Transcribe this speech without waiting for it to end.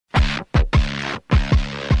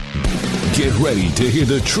Get ready to hear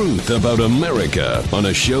the truth about America on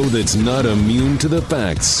a show that's not immune to the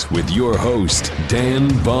facts with your host, Dan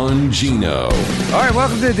Bongino. All right,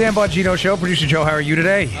 welcome to the Dan Bongino Show. Producer Joe, how are you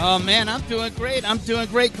today? Oh, man, I'm doing great.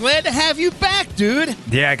 Glad to have you back, dude.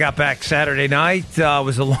 Yeah, I got back Saturday night. It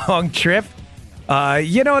was a long trip.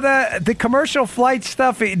 The commercial flight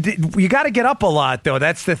stuff, you got to get up a lot, though.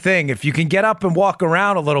 That's the thing. If you can get up and walk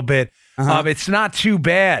around a little bit, it's not too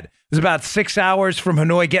bad. It was about 6 hours from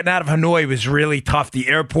Hanoi. Getting out of Hanoi was really tough. The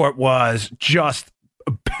airport was just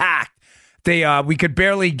packed. We could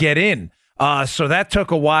barely get in. So that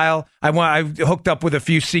took a while. I hooked up with a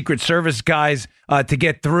few Secret Service guys to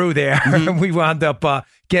get through there. Mm-hmm. We wound up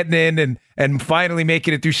getting in and finally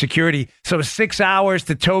making it through security. So 6 hours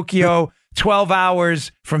to Tokyo, 12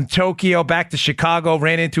 hours from Tokyo back to Chicago.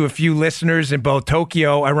 Ran into a few listeners in both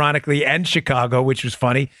Tokyo, ironically, and Chicago, which was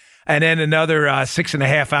funny. And then another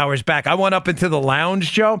 6.5 hours back. I went up into the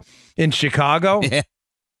lounge, Joe, in Chicago. Yeah.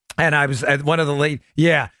 And I was at one of the late,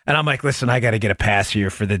 and I'm like, listen, I got to get a pass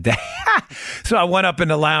here for the day. So I went up in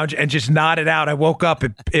the lounge and just nodded out. I woke up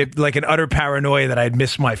like an utter paranoia that I'd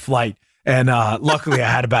missed my flight. And luckily, I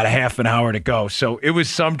had about a half an hour to go. So it was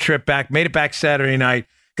some trip back. Made it back Saturday night.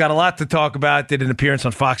 Got a lot to talk about. Did an appearance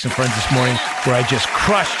on Fox and Friends this morning where I just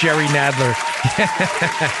crushed Jerry Nadler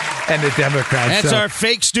and the Democrats. That's our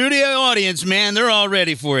fake studio audience, man. They're all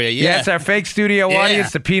ready for you. Yeah, it's our fake studio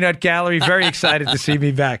audience, the Peanut Gallery. Very excited to see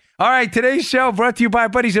me back. All right, today's show brought to you by our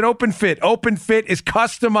buddies at OpenFit. OpenFit is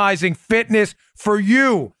customizing fitness for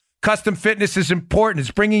you. Custom fitness is important.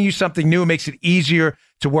 It's bringing you something new. It makes it easier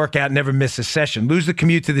to work out and never miss a session. Lose the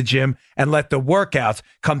commute to the gym and let the workouts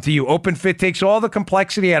come to you. OpenFit takes all the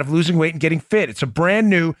complexity out of losing weight and getting fit. It's a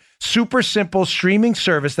brand new, super simple streaming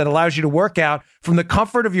service that allows you to work out from the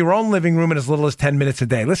comfort of your own living room in as little as 10 minutes a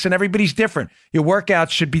day. Listen, everybody's different. Your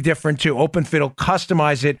workouts should be different too. OpenFit will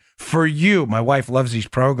customize it for you. My wife loves these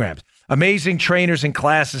programs. Amazing trainers and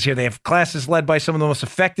classes here. They have classes led by some of the most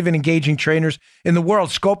effective and engaging trainers in the world.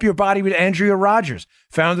 Sculpt your body with Andrea Rogers,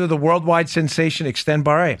 founder of the worldwide sensation Extend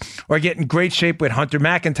Barre. Or get in great shape with Hunter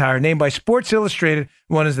McIntyre, named by Sports Illustrated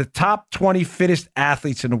one of the top 20 fittest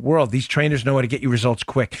athletes in the world. These trainers know how to get you results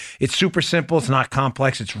quick. It's super simple. It's not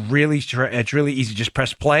complex. It's really easy. Just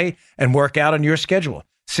press play and work out on your schedule.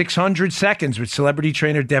 600 seconds with celebrity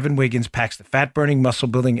trainer Devin Wiggins packs the fat-burning,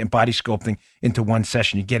 muscle-building, and body sculpting into one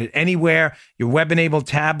session. You get it anywhere, your web-enabled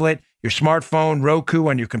tablet, your smartphone, Roku,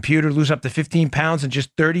 on your computer. Lose up to 15 pounds in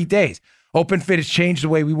just 30 days. OpenFit has changed the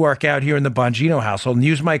way we work out here in the Bongino household. And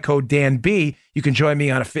use my code DANB. You can join me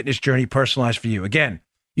on a fitness journey personalized for you. Again,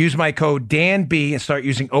 use my code DANB and start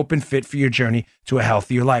using OpenFit for your journey to a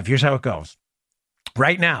healthier life. Here's how it goes.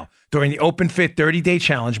 Right now, during the OpenFit 30-day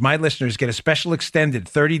challenge, my listeners get a special extended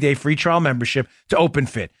 30-day free trial membership to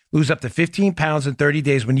OpenFit. Lose up to 15 pounds in 30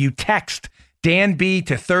 days when you text DANB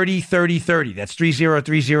to 303030. That's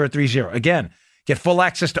 303030. Again, get full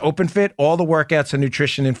access to OpenFit, all the workouts and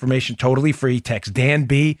nutrition information totally free. Text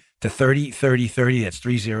DANB to 303030. That's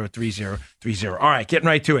 303030. All right, getting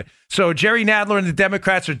right to it. So Jerry Nadler and the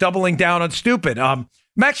Democrats are doubling down on stupid.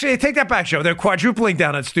 Actually, take that back, Joe. They're quadrupling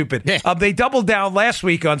down on stupid. Yeah. They doubled down last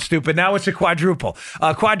week on stupid. Now it's a quadruple.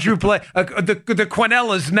 The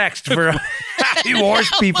Quinellas next for you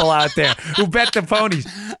horse people out there who bet the ponies.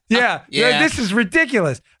 Yeah. This is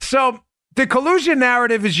ridiculous. So the collusion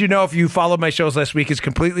narrative, as you know, if you followed my shows last week, is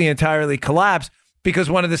completely entirely collapsed because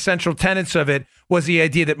one of the central tenets of it was the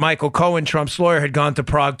idea that Michael Cohen, Trump's lawyer, had gone to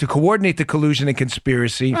Prague to coordinate the collusion and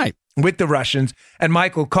conspiracy with the Russians. And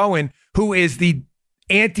Michael Cohen, who is the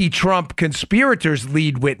anti-Trump conspirators'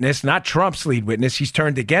 lead witness, not Trump's lead witness, he's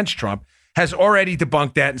turned against Trump, has already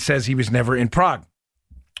debunked that and says he was never in Prague.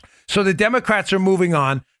 So the Democrats are moving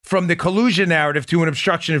on from the collusion narrative to an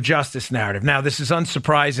obstruction of justice narrative. Now, this is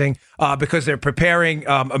unsurprising because they're preparing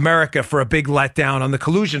America for a big letdown on the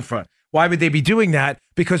collusion front. Why would they be doing that?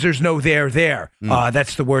 Because there's no there.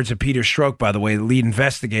 That's the words of Peter Strzok, by the way, the lead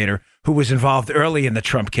investigator who was involved early in the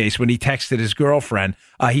Trump case when he texted his girlfriend.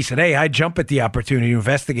 He said, hey, I'd jump at the opportunity to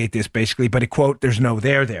investigate this, basically, but, quote, there's no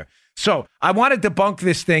there. So I want to debunk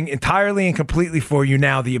this thing entirely and completely for you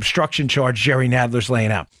now, the obstruction charge Jerry Nadler's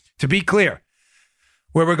laying out. To be clear,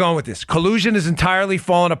 where we're going with this. Collusion is entirely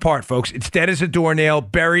fallen apart, folks. It's dead as a doornail.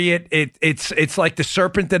 Bury it. It's like the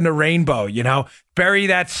serpent and the rainbow, you know? Bury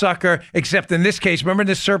that sucker, except in this case, remember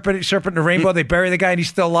the serpent and the rainbow? They bury the guy and he's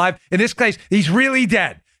still alive. In this case, he's really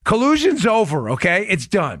dead. Collusion's over, okay? It's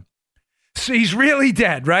done. So he's really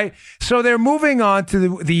dead, right? So they're moving on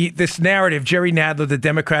to this narrative, Jerry Nadler, the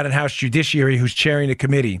Democrat and House Judiciary, who's chairing the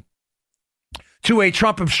committee, to a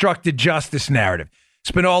Trump obstructed justice narrative.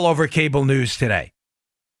 It's been all over cable news today.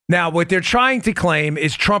 Now, what they're trying to claim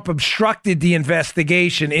is Trump obstructed the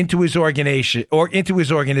investigation into his organization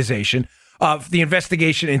of the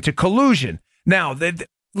investigation into collusion. Now,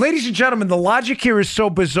 ladies and gentlemen, the logic here is so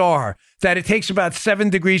bizarre that it takes about 7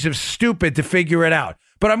 degrees of stupid to figure it out.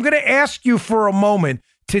 But I'm going to ask you for a moment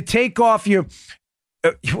to take off your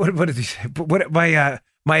what did he say?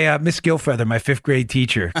 My Miss Gilfeather, my 5th grade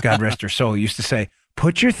teacher, God rest her soul, used to say,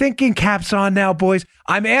 "Put your thinking caps on now, boys."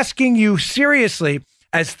 I'm asking you seriously,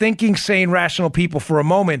 as thinking, sane, rational people, for a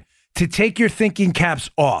moment, to take your thinking caps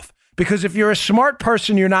off. Because if you're a smart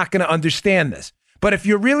person, you're not going to understand this. But if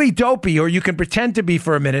you're really dopey, or you can pretend to be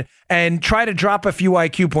for a minute and try to drop a few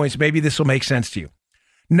IQ points, maybe this will make sense to you.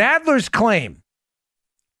 Nadler's claim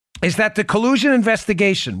is that the collusion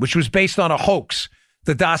investigation, which was based on a hoax,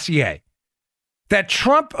 the dossier, that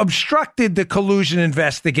Trump obstructed the collusion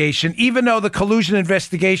investigation, even though the collusion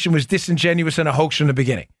investigation was disingenuous and a hoax from the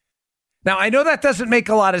beginning. Now, I know that doesn't make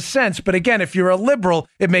a lot of sense, but again, if you're a liberal,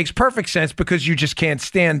 it makes perfect sense because you just can't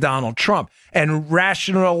stand Donald Trump. And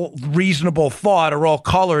rational, reasonable thought are all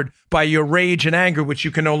colored by your rage and anger, which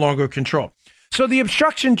you can no longer control. So the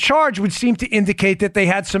obstruction charge would seem to indicate that they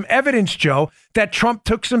had some evidence, Joe, that Trump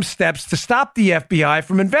took some steps to stop the FBI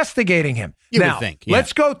from investigating him. Now, would think, yeah.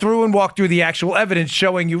 Let's go through and walk through the actual evidence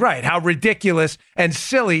showing you right how ridiculous and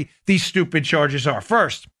silly these stupid charges are.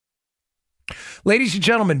 First, ladies and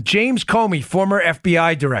gentlemen, James Comey, former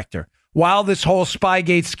FBI director, while this whole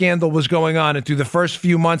Spygate scandal was going on and through the first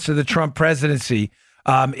few months of the Trump presidency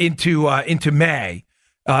into May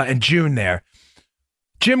and June there,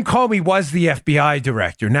 Jim Comey was the FBI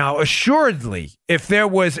director. Now, assuredly, if there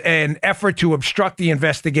was an effort to obstruct the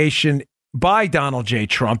investigation by Donald J.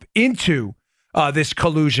 Trump into this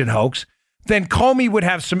collusion hoax, then Comey would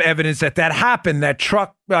have some evidence that happened, that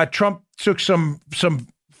Trump took some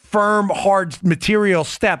firm, hard material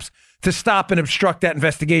steps to stop and obstruct that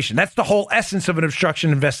investigation. That's the whole essence of an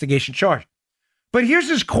obstruction investigation charge. But here's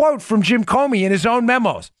his quote from Jim Comey in his own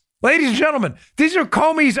memos. Ladies and gentlemen, these are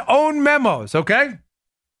Comey's own memos, okay?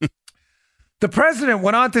 The president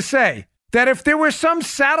went on to say that if there were some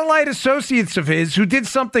satellite associates of his who did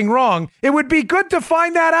something wrong, it would be good to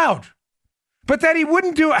find that out. But that he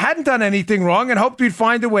hadn't done anything wrong and hoped we'd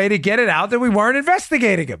find a way to get it out that we weren't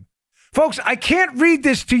investigating him. Folks, I can't read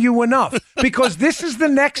this to you enough because this is the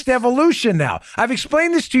next evolution now. I've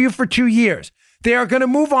explained this to you for 2 years. They are going to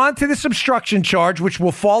move on to this obstruction charge, which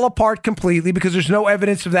will fall apart completely because there's no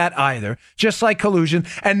evidence of that either, just like collusion.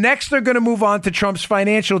 And next, they're going to move on to Trump's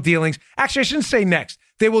financial dealings. Actually, I shouldn't say next.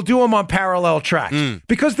 They will do them on parallel tracks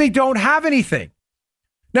because they don't have anything.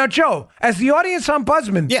 Now, Joe, as the audience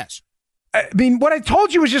ombudsman, yes, I mean, what I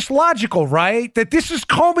told you was just logical, right? That this is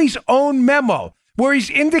Comey's own memo, where he's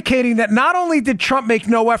indicating that not only did Trump make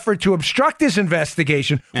no effort to obstruct his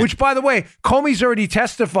investigation, which, by the way, Comey's already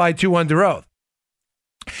testified to under oath.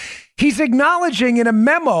 He's acknowledging in a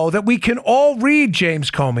memo that we can all read,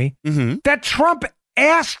 James Comey, that Trump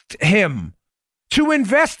asked him to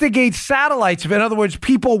investigate satellites, in other words,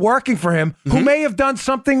 people working for him who may have done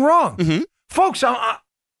something wrong. Folks,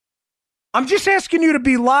 I'm just asking you to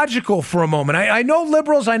be logical for a moment. I know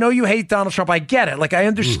liberals, I know you hate Donald Trump. I get it. Like, I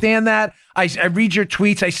understand that. I read your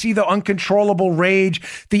tweets. I see the uncontrollable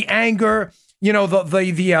rage, the anger, you know, the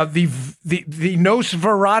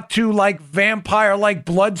Nosferatu like vampire like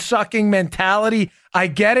blood sucking mentality. I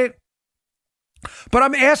get it. But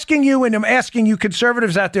I'm asking you, and I'm asking you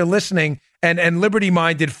conservatives out there listening and liberty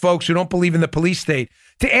minded folks who don't believe in the police state,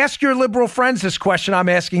 to ask your liberal friends this question I'm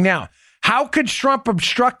asking now. How could Trump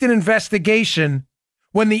obstruct an investigation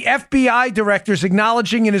when the FBI director is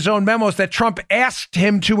acknowledging in his own memos that Trump asked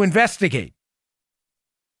him to investigate?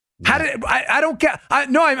 How did I don't get?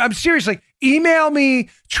 I'm serious. Like, email me,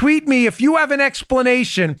 tweet me if you have an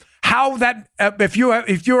explanation how that if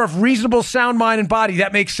you're of reasonable sound mind and body,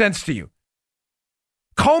 that makes sense to you.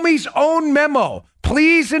 Comey's own memo.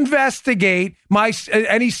 Please investigate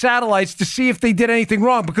any satellites to see if they did anything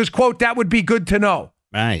wrong because, quote, that would be good to know.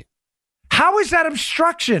 Right. How is that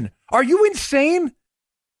obstruction? Are you insane?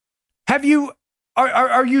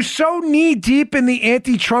 Are you so knee deep in the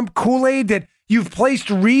anti-Trump Kool-Aid that you've placed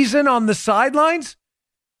reason on the sidelines?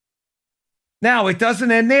 Now, it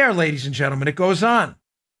doesn't end there, ladies and gentlemen. It goes on.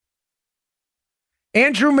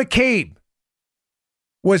 Andrew McCabe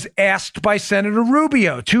was asked by Senator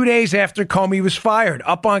Rubio 2 days after Comey was fired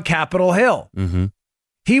up on Capitol Hill.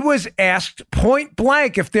 He was asked point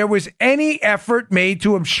blank if there was any effort made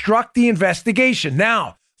to obstruct the investigation.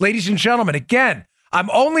 Now, ladies and gentlemen, again,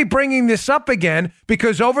 I'm only bringing this up again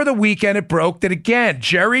because over the weekend it broke that, again,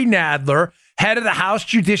 Jerry Nadler head of the House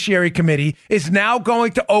Judiciary Committee, is now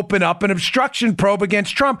going to open up an obstruction probe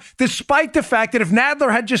against Trump, despite the fact that if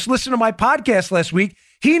Nadler had just listened to my podcast last week,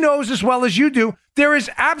 he knows as well as you do, there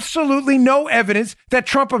is absolutely no evidence that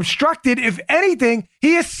Trump obstructed. If anything,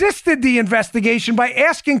 he assisted the investigation by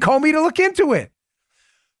asking Comey to look into it.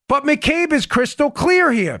 But McCabe is crystal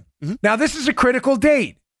clear here. Mm-hmm. Now, this is a critical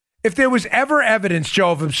date. If there was ever evidence,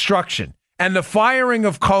 Joe, of obstruction and the firing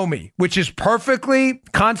of Comey, which is perfectly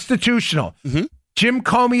constitutional, Jim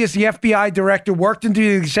Comey, as the FBI director, worked into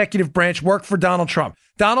the executive branch, worked for Donald Trump.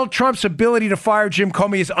 Donald Trump's ability to fire Jim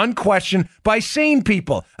Comey is unquestioned by sane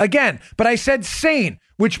people. Again, but I said sane,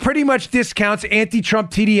 which pretty much discounts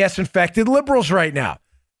anti-Trump TDS-infected liberals right now.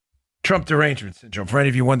 Trump derangement syndrome, for any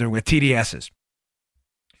of you wondering what TDS is.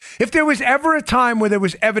 If there was ever a time where there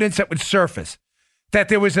was evidence that would surface that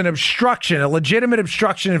there was an obstruction, a legitimate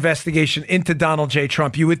obstruction investigation into Donald J.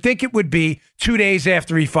 Trump, you would think it would be 2 days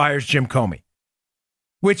after he fires Jim Comey,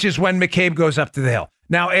 which is when McCabe goes up to the Hill.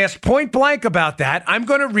 Now, asked point blank about that, I'm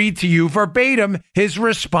going to read to you verbatim his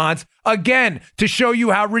response again to show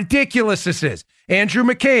you how ridiculous this is. Andrew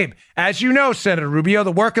McCabe, as you know, Senator Rubio,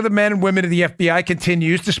 the work of the men and women of the FBI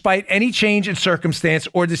continues despite any change in circumstance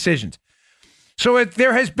or decisions. So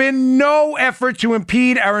there has been no effort to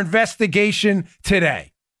impede our investigation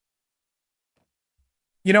today.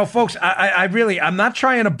 You know, folks, I'm not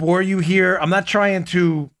trying to bore you here. I'm not trying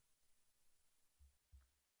to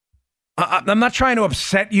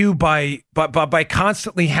upset you by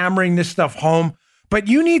constantly hammering this stuff home, but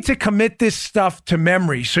you need to commit this stuff to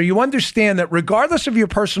memory so you understand that regardless of your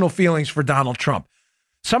personal feelings for Donald Trump,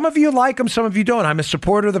 some of you like him, some of you don't. I'm a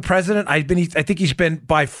supporter of the president. I think he's been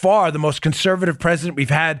by far the most conservative president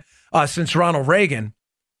we've had since Ronald Reagan.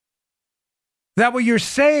 That what you're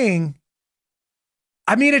saying,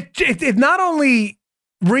 I mean, it not only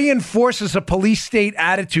reinforces a police state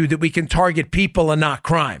attitude that we can target people and not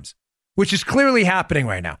crimes, which is clearly happening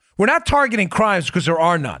right now. We're not targeting crimes because there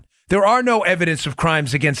are none. There are no evidence of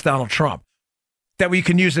crimes against Donald Trump that we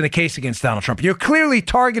can use in a case against Donald Trump. You're clearly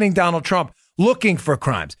targeting Donald Trump looking for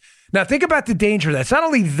crimes. Now, think about the danger of that. It's not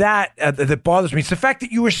only that that bothers me. It's the fact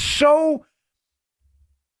that you've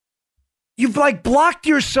like blocked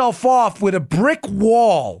yourself off with a brick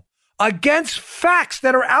wall against facts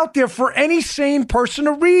that are out there for any sane person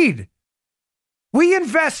to read. We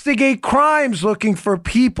investigate crimes looking for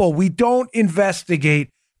people. We don't investigate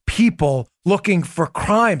people looking for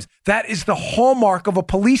crimes. That is the hallmark of a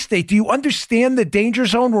police state. Do you understand the danger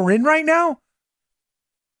zone we're in right now?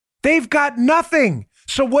 They've got nothing.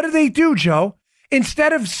 So what do, Joe?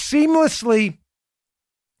 Instead of seamlessly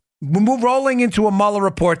rolling into a Mueller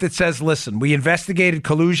report that says, listen, we investigated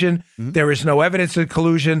collusion. There is no evidence of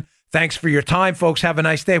collusion. Thanks for your time, folks. Have a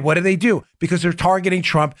nice day. What do? Because they're targeting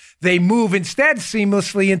Trump. They move instead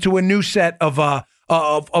seamlessly into a new set of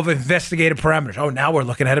investigative parameters. Oh, now we're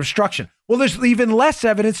looking at obstruction. Well, there's even less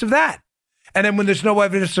evidence of that. And then when there's no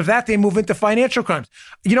evidence of that, they move into financial crimes.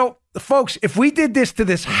 You know, folks, if we did this to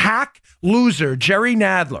this hack loser, Jerry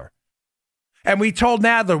Nadler, and we told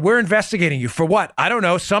Nadler, we're investigating you for what? I don't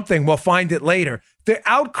know, something. We'll find it later. The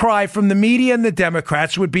outcry from the media and the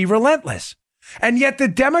Democrats would be relentless. And yet the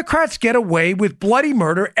Democrats get away with bloody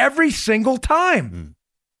murder every single time.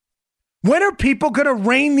 When are people going to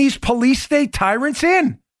rein these police state tyrants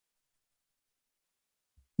in?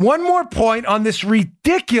 One more point on this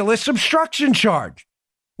ridiculous obstruction charge,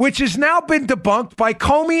 which has now been debunked by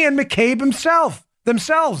Comey and McCabe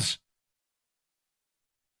themselves.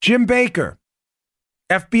 Jim Baker,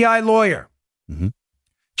 FBI lawyer,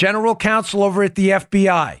 general counsel over at the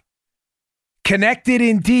FBI, connected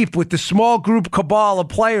in deep with the small group cabal of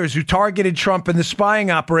players who targeted Trump in the spying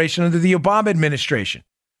operation under the Obama administration.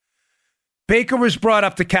 Baker was brought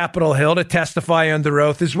up to Capitol Hill to testify under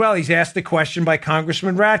oath as well. He's asked a question by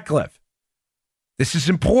Congressman Ratcliffe. This is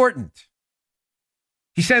important.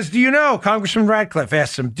 He says, do you know, Congressman Ratcliffe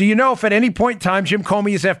asks him, do you know if at any point in time Jim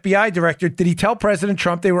Comey is FBI director, did he tell President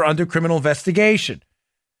Trump they were under criminal investigation?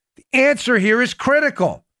 The answer here is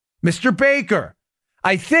critical. Mr. Baker,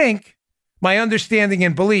 I think my understanding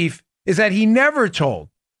and belief is that he never told,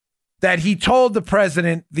 that he told the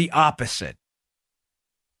president the opposite.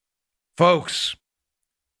 Folks,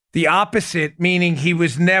 the opposite, meaning he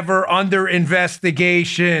was never under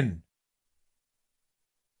investigation.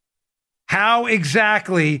 How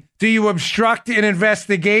exactly do you obstruct an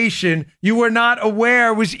investigation you were not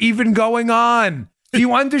aware was even going on? Do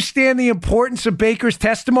you understand the importance of Baker's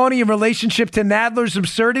testimony in relationship to Nadler's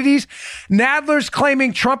absurdities? Nadler's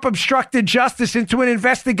claiming Trump obstructed justice into an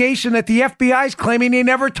investigation that the FBI is claiming they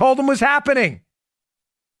never told him was happening.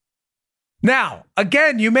 Now,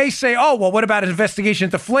 again, you may say, oh, well, what about an investigation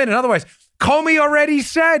into Flynn and otherwise? Comey already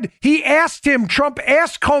said Trump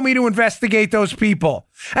asked Comey to investigate those people.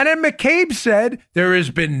 And then McCabe said there has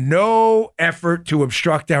been no effort to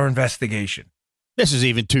obstruct our investigation. This is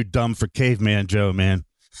even too dumb for Caveman Joe, man.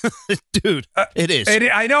 Dude, it is.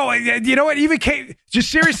 I know. You know what?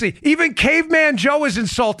 Seriously, even Caveman Joe is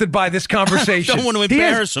insulted by this conversation. I don't want to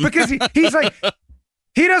embarrass him. Because he's like,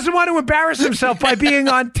 he doesn't want to embarrass himself by being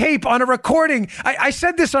on tape, on a recording. I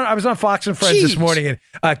said this I was on Fox and Friends this morning, and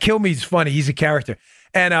Kilmeade's funny. He's a character.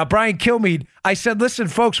 And Brian Kilmeade, I said, listen,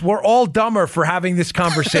 folks, we're all dumber for having this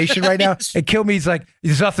conversation right now. And Kilmeade's like,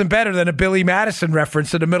 there's nothing better than a Billy Madison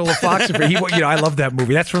reference in the middle of Fox and Friends. I love that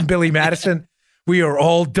movie. That's from Billy Madison. We are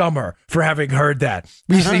all dumber for having heard that.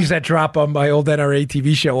 We used to use that drop on my old NRA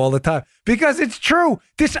TV show all the time because it's true.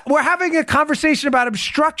 We're having a conversation about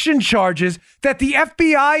obstruction charges that the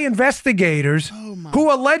FBI investigators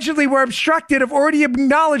who allegedly were obstructed have already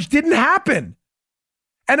acknowledged didn't happen.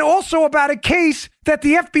 And also about a case that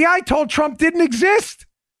the FBI told Trump didn't exist.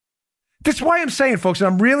 That's why I'm saying, folks,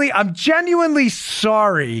 I'm genuinely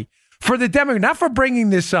sorry for the Democrats, not for bringing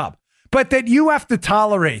this up, but that you have to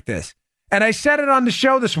tolerate this. And I said it on the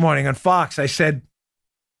show this morning on Fox. I said,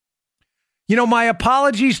 my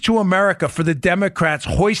apologies to America for the Democrats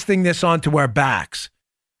hoisting this onto our backs,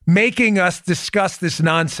 making us discuss this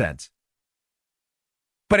nonsense.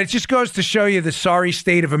 But it just goes to show you the sorry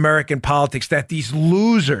state of American politics that these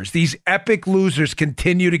losers, these epic losers,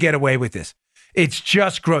 continue to get away with this. It's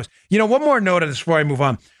just gross. One more note on this before I move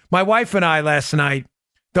on. My wife and I last night,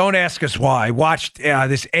 don't ask us why, watched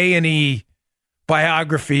this A&E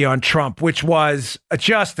biography on Trump, which was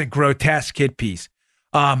just a grotesque hit piece.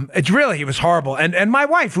 It was horrible. And my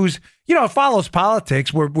wife, who's, follows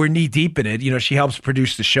politics, we're knee deep in it. She helps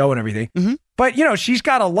produce the show and everything. Mm-hmm. But, she's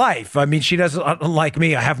got a life. I mean, she doesn't, unlike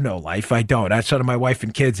me, I have no life. I don't. Outside of my wife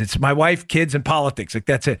and kids. It's my wife, kids, and politics. Like,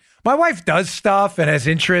 that's it. My wife does stuff and has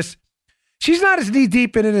interests. She's not as knee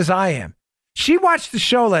deep in it as I am. She watched the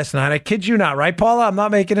show last night. I kid you not, right, Paula? I'm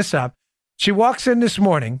not making this up. She walks in this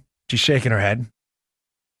morning. She's shaking her head.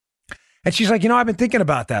 And she's like, I've been thinking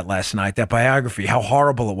about that last night, that biography, how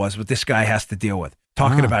horrible it was what this guy has to deal with,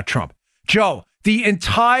 talking about Trump. Joe, the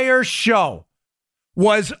entire show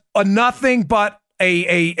was nothing but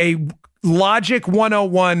a Logic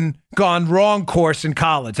 101 gone wrong course in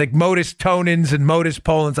college, like modus tonans and modus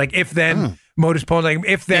ponens, like if-then, modus ponens, like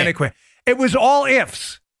if-then. Yeah. It was all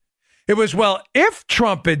ifs. It was, well, if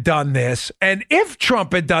Trump had done this and if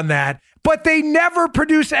Trump had done that, but they never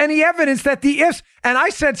produce any evidence that the ifs. And I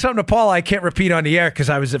said something to Paul I can't repeat on the air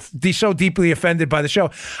because I was so deeply offended by the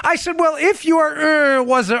show. I said, well, if your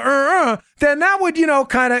was a then that would,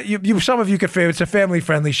 kind of, some of you could feel it's a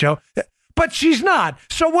family-friendly show. But she's not.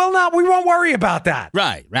 So we won't worry about that.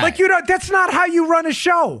 Right. Like, that's not how you run a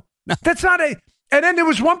show. That's not a. And then there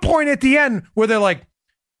was one point at the end where they're like,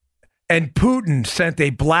 and Putin sent a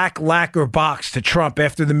black lacquer box to Trump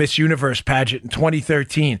after the Miss Universe pageant in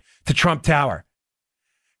 2013 to Trump Tower.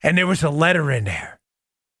 And there was a letter in there.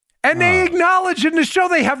 And they acknowledge in the show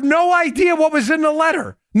they have no idea what was in the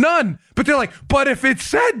letter. None. But they're like, but if it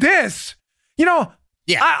said this,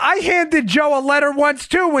 I handed Joe a letter once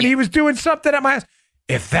too when he was doing something at my house.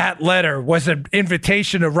 If that letter was an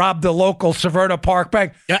invitation to rob the local Severna Park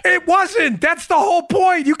Bank, it wasn't. That's the whole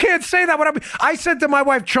point. You can't say that. I said to my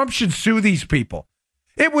wife, Trump should sue these people.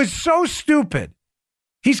 It was so stupid.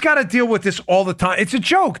 He's got to deal with this all the time. It's a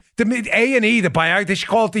joke. The A&E, the biography, they should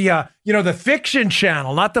call it the fiction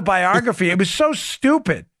channel, not the biography. It was so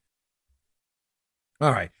stupid.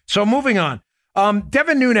 All right. So moving on.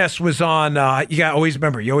 Devin Nunes was on, you always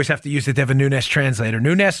have to use the Devin Nunes translator.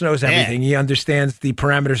 Nunes knows everything. He understands the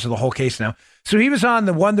parameters of the whole case now. So he was on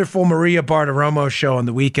the wonderful Maria Bartiromo show on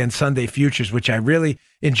the weekend, Sunday Futures, which I really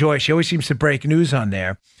enjoy. She always seems to break news on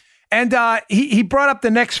there. And he brought up the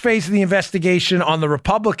next phase of the investigation on the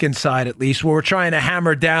Republican side, at least, where we're trying to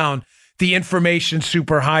hammer down the information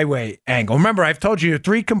superhighway angle. Remember, I've told you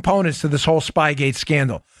 3 components to this whole Spygate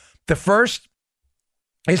scandal. The first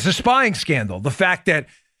is the spying scandal, the fact that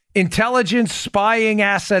intelligence, spying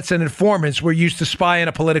assets, and informants were used to spy in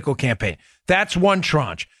a political campaign. That's one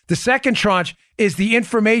tranche. The second tranche is the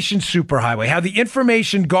information superhighway, how the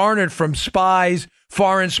information garnered from spies,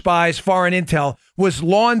 foreign intel, was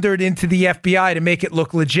laundered into the FBI to make it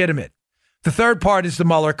look legitimate. The third part is the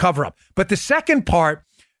Mueller cover-up. But the second part,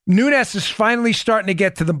 Nunes is finally starting to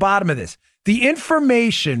get to the bottom of this. The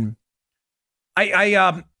information,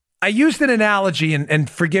 I used an analogy, and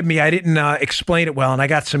forgive me, I didn't explain it well, and I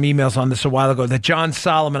got some emails on this a while ago, that John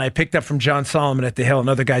Solomon, I picked up from John Solomon at The Hill,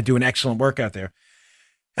 another guy doing excellent work out there.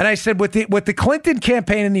 And I said, what the Clinton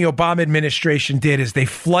campaign and the Obama administration did is they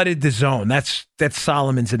flooded the zone. That's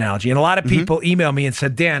Solomon's analogy. And a lot of people emailed me and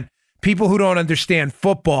said, Dan, people who don't understand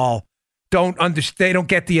football they don't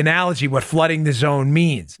get the analogy what flooding the zone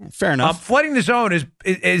means. Fair enough. Flooding the zone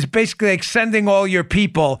is basically like sending all your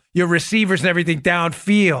people, your receivers and everything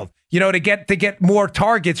downfield, to get more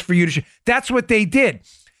targets for you to shoot. That's what they did.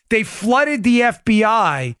 They flooded the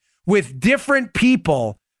FBI with different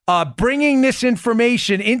people bringing this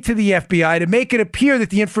information into the FBI to make it appear that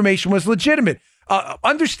the information was legitimate.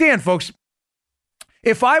 Understand, folks,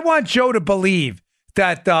 if I want Joe to believe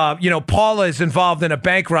that, Paula is involved in a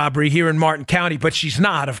bank robbery here in Martin County, but she's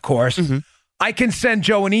not, of course. I can send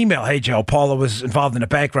Joe an email. Hey, Joe, Paula was involved in a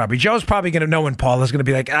bank robbery. Joe's probably going to know, and Paula's going to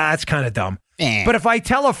be like, it's kind of dumb. But if I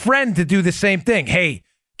tell a friend to do the same thing, hey,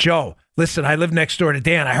 Joe, listen, I live next door to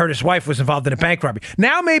Dan. I heard his wife was involved in a bank robbery.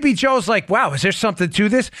 Now maybe Joe's like, wow, is there something to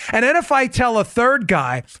this? And then if I tell a third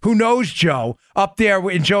guy who knows Joe up there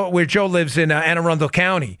where Joe lives in Anne Arundel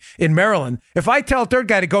County in Maryland, if I tell a third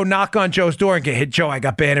guy to go knock on Joe's door and get hit, Joe, I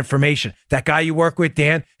got bad information. That guy you work with,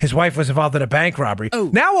 Dan, his wife was involved in a bank robbery.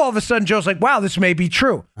 Now all of a sudden Joe's like, wow, this may be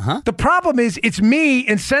true. The problem is it's me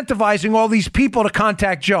incentivizing all these people to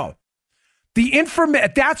contact Joe.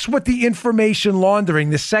 That's what the information laundering,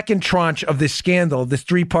 the second tranche of this scandal, this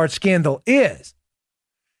 3-part scandal is.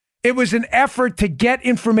 It was an effort to get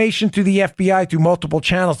information to the FBI through multiple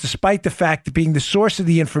channels, despite the fact that being the source of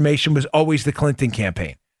the information was always the Clinton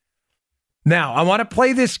campaign. Now, I want to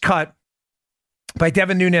play this cut by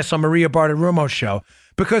Devin Nunes on Maria Bartiromo's show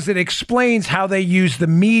because it explains how they use the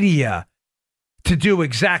media to do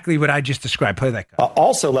exactly what I just described. Play that cut.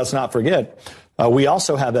 Also, let's not forget, we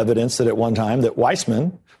also have evidence that at one time that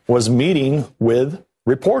Weissman was meeting with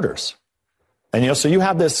reporters. And, so you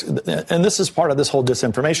have this, and this is part of this whole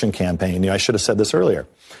disinformation campaign. I should have said this earlier.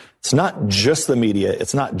 It's not just the media.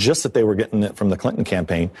 It's not just that they were getting it from the Clinton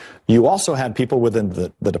campaign. You also had people within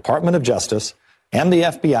the Department of Justice and the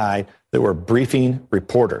FBI that were briefing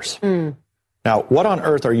reporters. Now, what on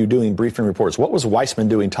earth are you doing briefing reporters? What was Weissman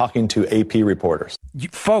doing talking to AP reporters?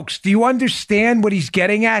 Folks, do you understand what he's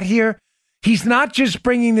getting at here? He's not just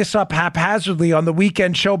bringing this up haphazardly on the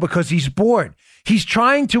weekend show because he's bored. He's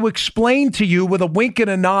trying to explain to you with a wink and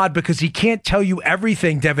a nod because he can't tell you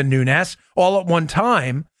everything, Devin Nunes, all at one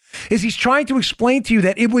time, is he's trying to explain to you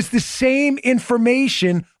that it was the same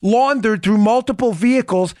information laundered through multiple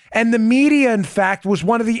vehicles, and the media, in fact, was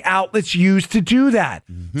one of the outlets used to do that.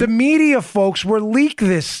 The media folks were leaked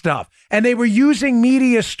this stuff, and they were using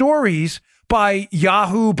media stories by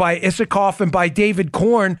Yahoo, by Isikoff, and by David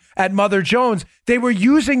Korn at Mother Jones. They were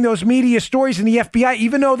using those media stories in the FBI,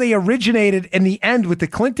 even though they originated in the end with the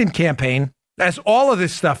Clinton campaign, as all of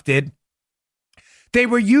this stuff did. They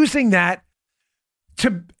were using that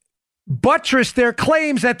to buttress their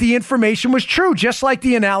claims that the information was true, just like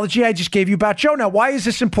the analogy I just gave you about Joe. Now, why is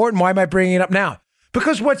this important? Why am I bringing it up now?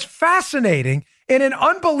 Because what's fascinating, in an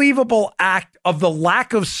unbelievable act of the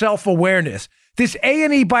lack of self-awareness, this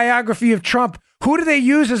A&E biography of Trump, who do they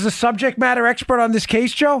use as a subject matter expert on this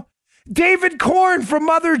case, Joe? David Korn from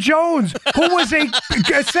Mother Jones, who was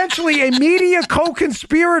essentially a media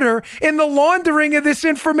co-conspirator in the laundering of this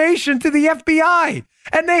information to the FBI.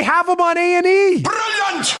 And they have him on A&E.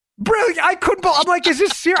 Brilliant. I'm like, is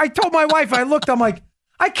this serious? I told my wife, I'm like,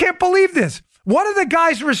 I can't believe this. One of the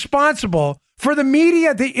guys responsible for the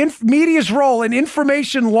media, media's role in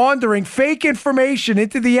information laundering, fake information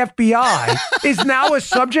into the FBI, is now a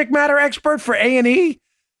subject matter expert for A&E.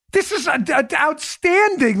 This is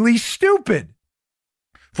outstandingly stupid.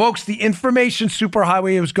 Folks, the information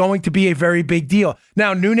superhighway was going to be a very big deal.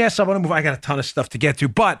 Now, Nunes, I want to move. I got a ton of stuff to get to,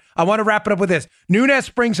 but I want to wrap it up with this. Nunes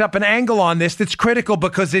brings up an angle on this that's critical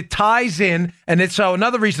because it ties in, and it's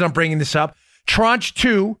another reason I'm bringing this up. Tranche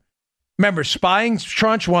 2. Remember, spying,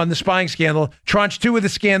 Tranche 1, the spying scandal. Tranche 2 of the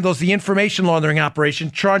scandals, the information laundering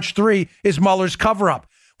operation. Tranche 3 is Mueller's cover-up.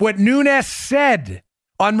 What Nunes said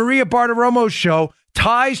on Maria Bartiromo's show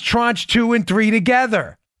ties Tranche 2 and 3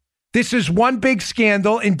 together. This is one big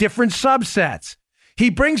scandal in different subsets.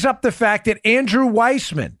 He brings up the fact that Andrew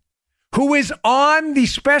Weissman, who is on the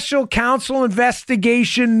special counsel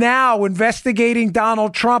investigation now, investigating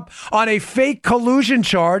Donald Trump on a fake collusion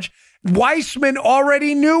charge, Weissman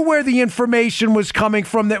already knew where the information was coming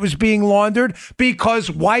from that was being laundered because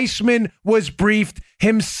Weissman was briefed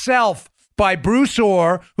himself by Bruce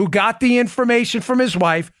Orr, who got the information from his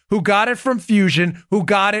wife, who got it from Fusion, who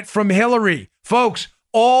got it from Hillary. Folks,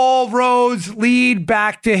 all roads lead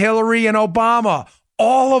back to Hillary and Obama.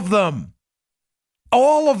 All of them.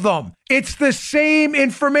 All of them. It's the same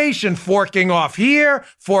information, forking off here,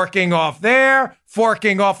 forking off there,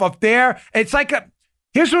 forking off up there. It's like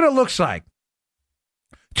Here's what it looks like.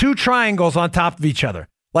 Two triangles on top of each other,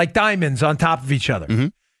 like diamonds on top of each other. Mm-hmm.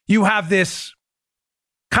 You have this,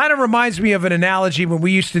 kind of reminds me of an analogy when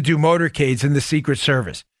we used to do motorcades in the Secret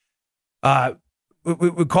Service.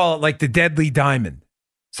 We call it like the deadly diamond.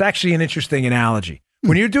 It's actually an interesting analogy.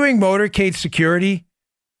 When you're doing motorcade security,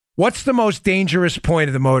 what's the most dangerous point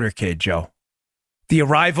of the motorcade, Joe? The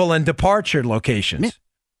arrival and departure locations.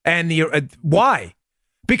 Yeah. And why?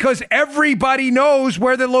 Because everybody knows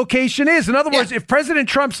where the location is. In other words, if President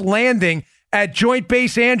Trump's landing at Joint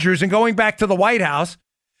Base Andrews and going back to the White House,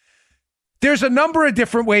 there's a number of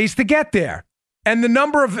different ways to get there. And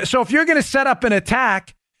so if you're going to set up an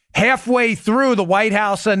attack halfway through the White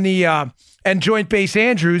House and and Joint Base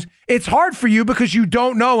Andrews, it's hard for you because you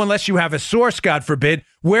don't know, unless you have a source, God forbid,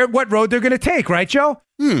 what road they're going to take, right, Joe?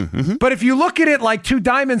 Mm-hmm. But if you look at it like two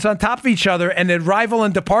diamonds on top of each other and the arrival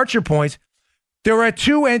and departure points, there are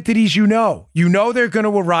two entities you know. You know they're going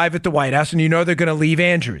to arrive at the White House, and you know they're going to leave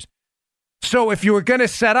Andrews. So if you were going to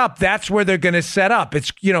set up, that's where they're going to set up.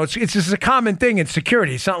 It's just a common thing in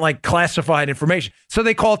security. It's not like classified information. So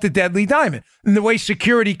they call it the deadly diamond. And the way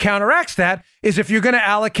security counteracts that is if you're going to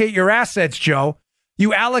allocate your assets, Joe,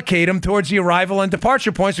 you allocate them towards the arrival and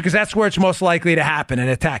departure points because that's where it's most likely to happen, an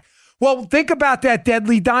attack. Well, think about that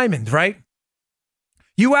deadly diamond, right?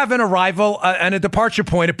 You have an arrival and a departure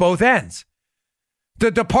point at both ends. The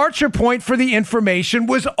departure point for the information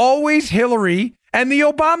was always Hillary and the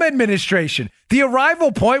Obama administration. The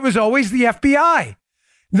arrival point was always the FBI.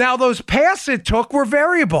 Now, those paths it took were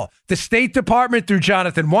variable. The State Department through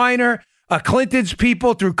Jonathan Weiner, Clinton's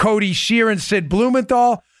people through Cody Shear and Sid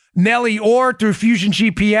Blumenthal, Nellie Orr through Fusion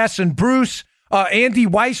GPS and Bruce, Andy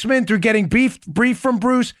Weissman through getting brief from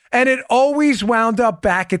Bruce, and it always wound up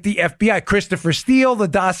back at the FBI. Christopher Steele, the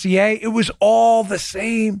dossier, it was all the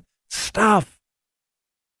same stuff.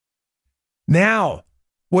 Now,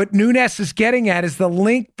 what Nunes is getting at is the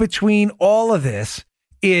link between all of this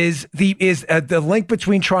is the link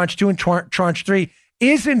between Tranche 2 and Tranche 3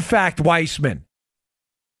 is, in fact, Weissman.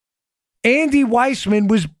 Andy Weissman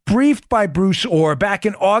was briefed by Bruce Orr back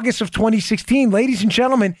in August of 2016. Ladies and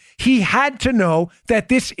gentlemen, he had to know that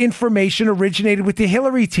this information originated with the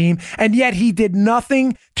Hillary team, and yet he did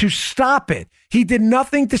nothing to stop it. He did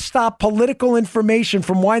nothing to stop political information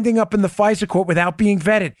from winding up in the FISA court without being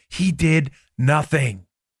vetted. He did nothing.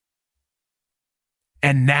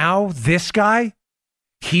 And now this guy,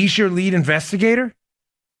 he's your lead investigator?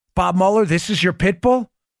 Bob Mueller, this is your pit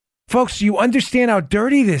bull? Folks, you understand how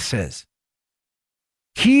dirty this is.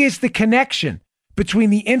 He is the connection between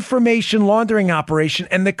the information laundering operation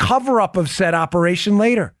and the cover-up of said operation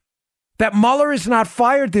later. That Mueller has not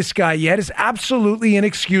fired this guy yet is absolutely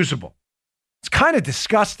inexcusable. It's kind of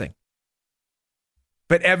disgusting.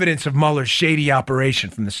 But evidence of Mueller's shady operation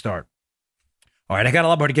from the start. All right, I got a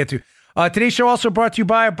lot more to get to. Today's show also brought to you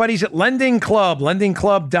by our buddies at Lending Club.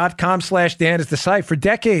 LendingClub.com/Dan is the site. For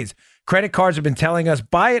decades, credit cards have been telling us,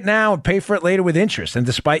 buy it now and pay for it later with interest. And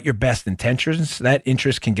despite your best intentions, that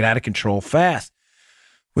interest can get out of control fast.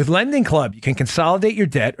 With Lending Club, you can consolidate your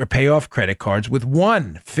debt or pay off credit cards with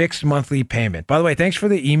one fixed monthly payment. By the way, thanks for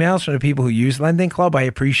the emails from the people who use Lending Club. I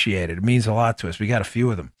appreciate it. It means a lot to us. We got a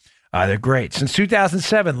few of them. They're great. Since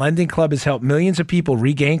 2007, Lending Club has helped millions of people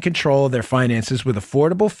regain control of their finances with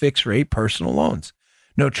affordable fixed-rate personal loans.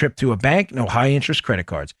 No trip to a bank, no high-interest credit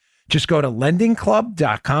cards. Just go to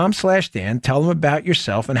lendingclub.com/Dan, tell them about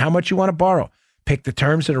yourself and how much you want to borrow. Pick the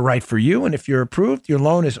terms that are right for you, and if you're approved, your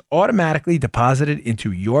loan is automatically deposited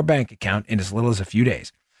into your bank account in as little as a few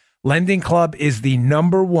days. Lending Club is the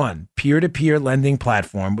 #1 peer-to-peer lending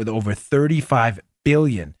platform with over $35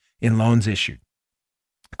 billion in loans issued.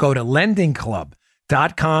 Go to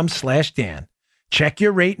lendingclub.com/Dan. Check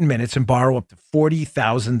your rate in minutes and borrow up to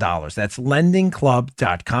 $40,000. That's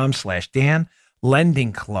lendingclub.com/Dan.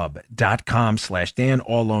 lendingclub.com/Dan.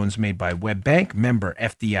 All loans made by WebBank, member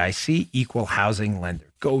FDIC, equal housing lender.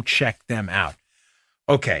 Go check them out.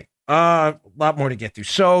 Okay, a lot more to get to.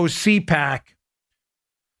 So CPAC,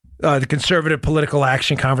 the Conservative Political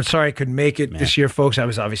Action Conference. Sorry I couldn't make it this year, folks. I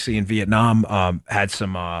was obviously in Vietnam. Had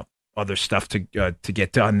some other stuff to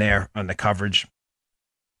get done there on the coverage.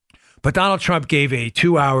 But Donald Trump gave a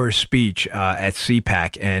 2-hour speech at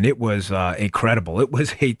CPAC, and it was incredible. It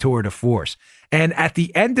was a tour de force. And at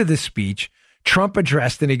the end of the speech, Trump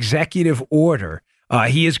addressed an executive order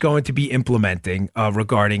he is going to be implementing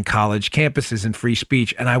regarding college campuses and free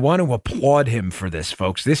speech. And I want to applaud him for this,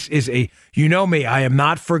 folks. This is you know me, I am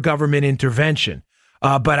not for government intervention.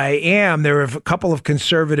 But there are a couple of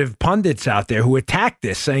conservative pundits out there who attack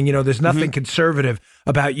this, saying, there's nothing conservative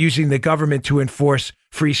about using the government to enforce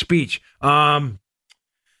free speech.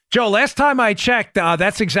 Joe, last time I checked,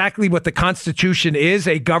 that's exactly what the Constitution is,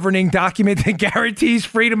 a governing document that guarantees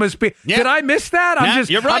freedom of speech. Yeah. Did I miss that?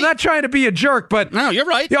 You're right. I'm not trying to be a jerk, but... No, you're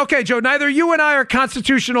right. Okay, Joe, neither you and I are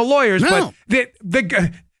constitutional lawyers, No. but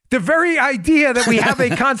the very idea that we have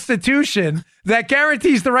a Constitution that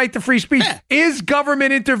guarantees the right to free speech is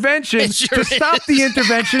government intervention to stop the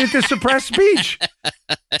intervention and to suppress speech.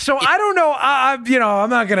 So I don't know. I'm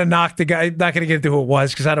not going to knock the guy. Not going to get into who it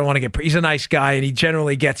was because I don't want to get. He's a nice guy and he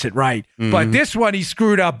generally gets it right. But this one he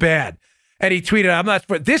screwed up bad, and he tweeted, "I'm not."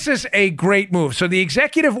 But this is a great move. So the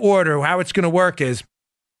executive order, how it's going to work is,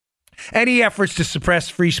 any efforts to suppress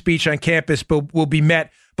free speech on campus will be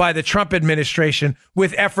met by the Trump administration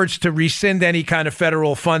with efforts to rescind any kind of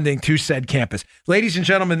federal funding to said campus. Ladies and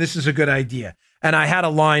gentlemen, this is a good idea. And I had a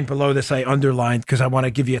line below this I underlined because I want to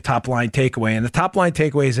give you a top line takeaway. And the top line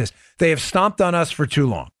takeaway is this: they have stomped on us for too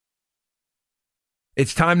long.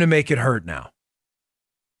 It's time to make it hurt now.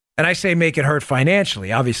 And I say make it hurt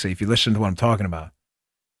financially, obviously, if you listen to what I'm talking about.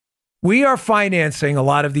 We are financing a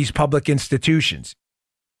lot of these public institutions.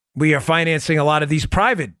 We are financing a lot of these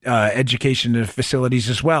private education facilities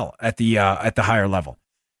as well at the higher level.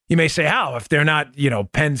 You may say, how? If they're not,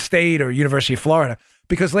 Penn State or University of Florida.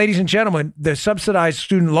 Because, ladies and gentlemen, the subsidized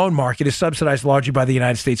student loan market is subsidized largely by the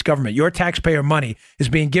United States government. Your taxpayer money is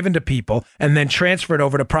being given to people and then transferred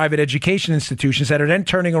over to private education institutions that are then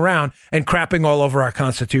turning around and crapping all over our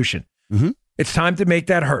Constitution. Mm-hmm. It's time to make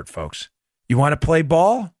that hurt, folks. You want to play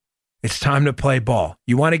ball? It's time to play ball.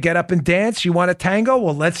 You want to get up and dance? You want to tango?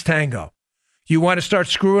 Well, let's tango. You want to start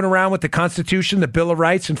screwing around with the Constitution, the Bill of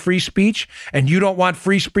Rights, and free speech, and you don't want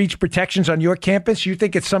free speech protections on your campus? You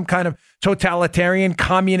think it's some kind of totalitarian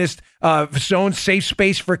communist zone, safe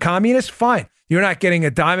space for communists? Fine. You're not getting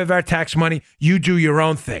a dime of our tax money. You do your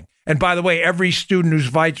own thing. And by the way, every student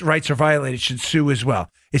whose rights are violated should sue as well.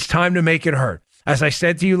 It's time to make it hurt. As I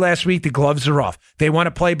said to you last week, the gloves are off. They want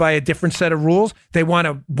to play by a different set of rules. They want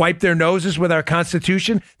to wipe their noses with our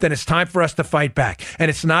Constitution. Then it's time for us to fight back. And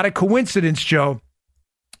it's not a coincidence, Joe,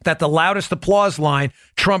 that the loudest applause line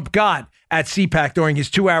Trump got at CPAC during his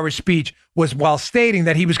 2-hour speech was while stating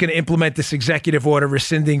that he was going to implement this executive order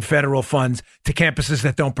rescinding federal funds to campuses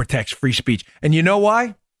that don't protect free speech. And you know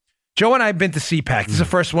why? Joe and I have been to CPAC. This is the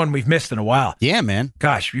first one we've missed in a while. Yeah, man.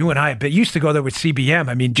 Gosh, you and I used to go there with CBM.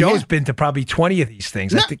 I mean, Joe's been to probably 20 of these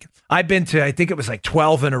things. No. I think it was like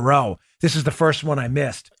 12 in a row. This is the first one I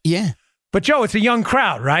missed. Yeah. But Joe, it's a young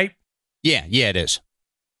crowd, right? Yeah, it is.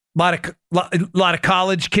 A lot of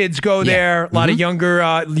college kids go there. A lot of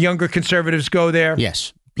younger conservatives go there.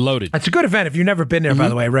 Yes, loaded. It's a good event. If you've never been there, by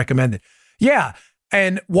the way, I recommend it. Yeah.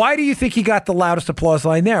 And why do you think he got the loudest applause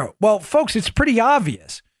line there? Well, folks, it's pretty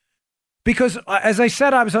obvious. Because, as I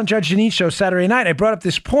said, I was on Judge Jeanine show Saturday night. I brought up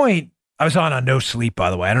this point. I was on no sleep,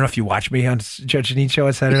 by the way. I don't know if you watched me on Judge Jeanine show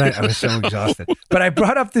on Saturday night. I was so exhausted. But I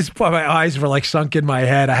brought up this point. My eyes were like sunk in my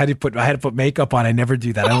head. I had to put makeup on. I never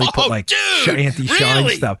do that. I only put anti-shine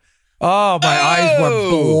stuff. Oh, my eyes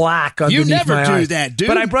were black underneath my eyes. You never do that, dude.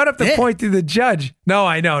 But I brought up the point to the judge. No,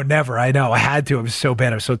 I know, never. I know. I had to. It was so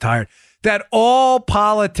bad. I was so tired. That all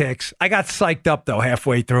politics, I got psyched up, though,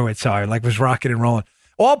 halfway through it. Sorry, was rocking and rolling.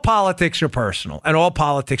 All politics are personal and all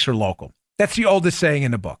politics are local. That's the oldest saying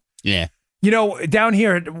in the book. Yeah. Down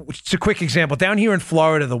here, it's a quick example. Down here in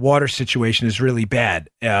Florida, the water situation is really bad,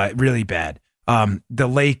 really bad. The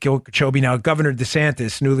Lake Okeechobee, now Governor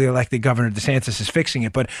DeSantis, newly elected Governor DeSantis is fixing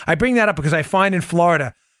it. But I bring that up because I find in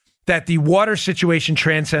Florida that the water situation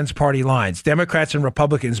transcends party lines. Democrats and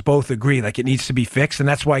Republicans both agree it needs to be fixed. And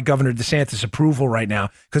that's why Governor DeSantis' approval right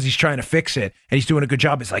now, because he's trying to fix it and he's doing a good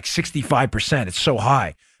job, is like 65%. It's so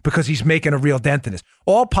high because he's making a real dent in this.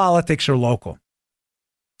 All politics are local.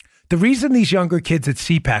 The reason these younger kids at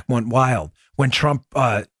CPAC went wild when Trump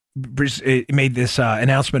made this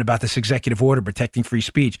announcement about this executive order protecting free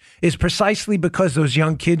speech is precisely because those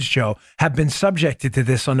young kids, Joe, have been subjected to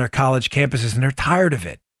this on their college campuses and they're tired of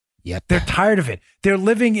it. Yep. They're tired of it. They're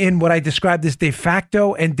living in what I described as de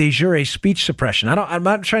facto and de jure speech suppression. I'm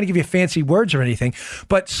not trying to give you fancy words or anything,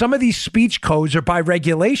 but some of these speech codes are by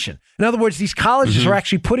regulation. In other words, these colleges are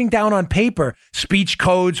actually putting down on paper speech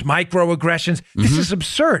codes, microaggressions. This is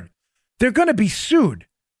absurd. They're going to be sued.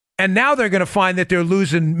 And now they're going to find that they're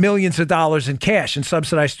losing millions of dollars in cash and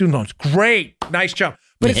subsidized student loans. Great. Nice job.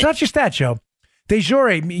 But it's not just that, Joe. De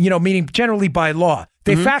jure, meaning generally by law.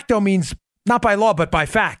 De facto means not by law, but by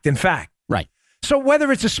fact, in fact. Right. So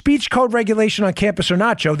whether it's a speech code regulation on campus or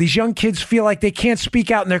not, Joe, these young kids feel like they can't speak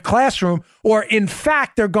out in their classroom, or in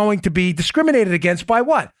fact, they're going to be discriminated against by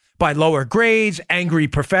what? By lower grades, angry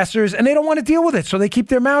professors, and they don't want to deal with it, so they keep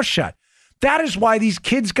their mouths shut. That is why these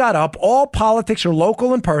kids got up. All politics are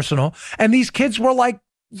local and personal, and these kids were like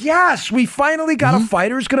Yes, we finally got a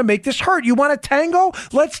fighter who's going to make this hurt. You want a tango?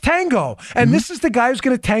 Let's tango. And this is the guy who's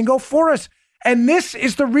going to tango for us. And this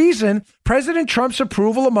is the reason President Trump's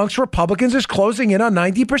approval amongst Republicans is closing in on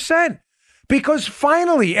 90%. Because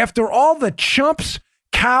finally, after all the chumps,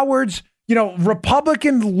 cowards,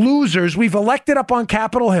 Republican losers we've elected up on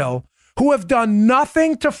Capitol Hill who have done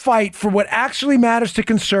nothing to fight for what actually matters to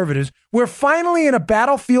conservatives, we're finally in a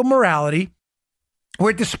battlefield morality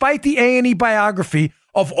where despite the A&E biography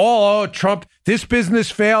of Trump, this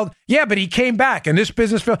business failed. Yeah, but he came back, and this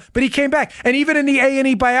business failed, but he came back. And even in the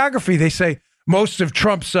A&E biography, they say most of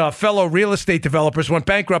Trump's fellow real estate developers went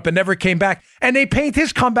bankrupt and never came back. And they paint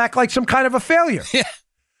his comeback like some kind of a failure. Yeah.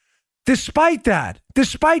 Despite that,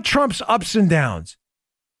 despite Trump's ups and downs,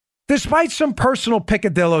 despite some personal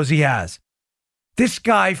picadillos he has, this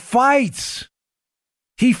guy fights.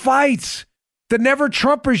 He fights. The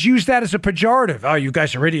never-Trumpers use that as a pejorative. Oh, you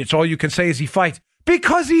guys are idiots. All you can say is he fights.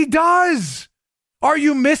 Because he does. Are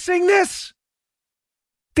you missing this?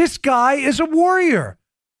 This guy is a warrior.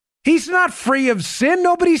 He's not free of sin.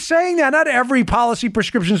 Nobody's saying that. Not every policy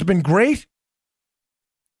prescription has been great.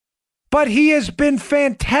 But he has been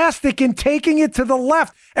fantastic in taking it to the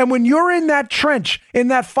left. And when you're in that trench, in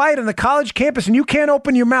that fight on the college campus, and you can't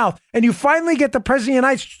open your mouth, and you finally get the President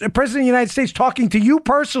of the United States talking to you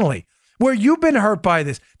personally, where you've been hurt by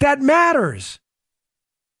this, that matters.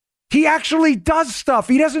 He actually does stuff.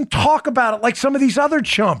 He doesn't talk about it like some of these other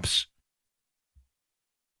chumps.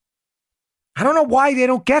 I don't know why they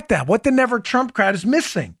don't get that. What the Never Trump crowd is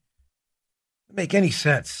missing. Doesn't make any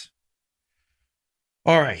sense.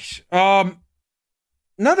 All right.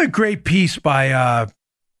 Another great piece by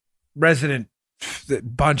resident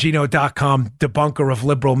Bongino.com debunker of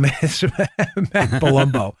liberal myths, Matt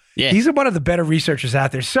Palumbo. Yeah. He's one of the better researchers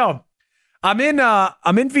out there. So I'm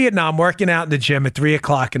in Vietnam working out in the gym at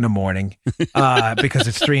 3:00 in the morning because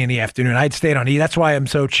it's 3 PM. I'd stayed on. That's why I'm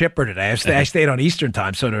so chipper today. I stayed on Eastern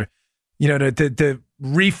time, so to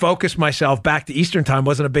refocus myself back to Eastern time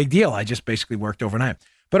wasn't a big deal. I just basically worked overnight.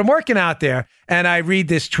 But I'm working out there, and I read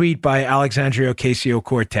this tweet by Alexandria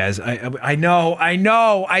Ocasio-Cortez. I know,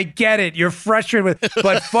 I get it. You're frustrated with,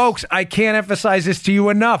 but folks, I can't emphasize this to you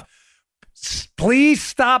enough. Please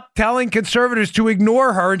stop telling conservatives to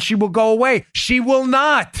ignore her and she will go away. She will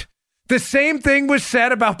not. The same thing was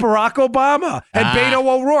said about Barack Obama and Beto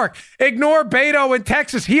O'Rourke. Ignore Beto in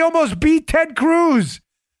Texas. He almost beat Ted Cruz.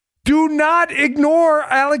 Do not ignore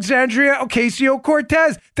Alexandria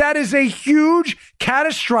Ocasio-Cortez. That is a huge,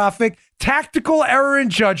 catastrophic, tactical error in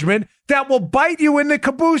judgment that will bite you in the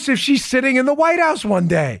caboose if she's sitting in the White House one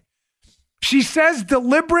day. She says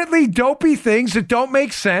deliberately dopey things that don't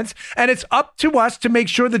make sense, and it's up to us to make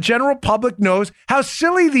sure the general public knows how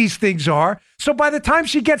silly these things are. So by the time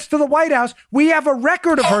she gets to the White House, we have a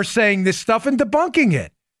record of her saying this stuff and debunking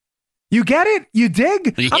it. You get it? You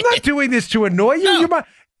dig? Yeah. I'm not doing this to annoy you. No.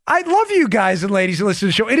 I love you guys and ladies who listen to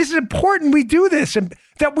the show. It is important we do this and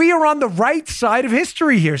that we are on the right side of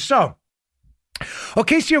history here. So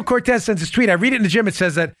Ocasio-Cortez sends this tweet. I read it in the gym. It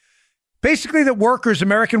says that basically that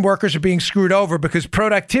American workers are being screwed over because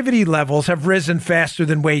productivity levels have risen faster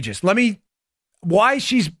than wages. Why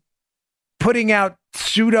she's putting out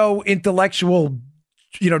pseudo-intellectual,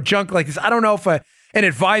 junk like this. I don't know if an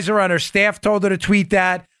advisor on her staff told her to tweet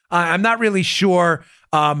that. I'm not really sure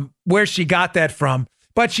where she got that from.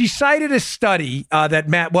 But she cited a study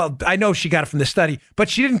I know she got it from the study, but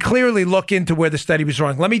she didn't clearly look into where the study was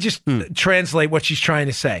wrong. Let me just translate what she's trying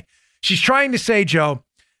to say. She's trying to say, Joe,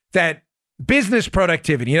 that business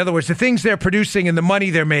productivity, in other words, the things they're producing and the money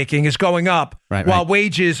they're making is going up while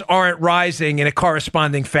wages aren't rising in a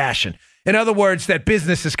corresponding fashion. In other words, that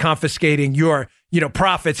business is confiscating your,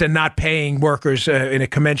 profits and not paying workers in a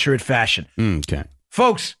commensurate fashion. Okay.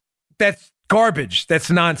 Folks, that's garbage.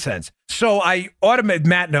 That's nonsense. So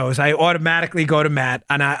Matt knows, I automatically go to Matt,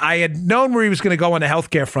 and I had known where he was going to go on the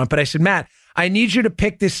healthcare front, but I said, Matt, I need you to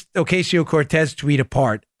pick this Ocasio-Cortez tweet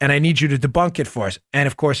apart, and I need you to debunk it for us. And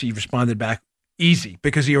of course, he responded back easy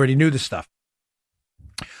because he already knew the stuff.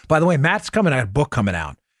 By the way, Matt's coming out, a book coming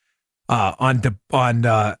out on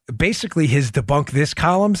basically his Debunk This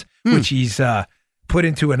columns, which he's put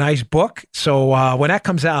into a nice book. So when that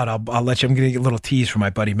comes out, I'll let you. I'm going to get a little tease from my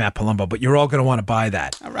buddy Matt Palumbo, but you're all going to want to buy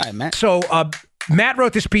that. All right, Matt. So Matt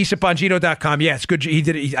wrote this piece at Bongino.com. Yeah, it's good. He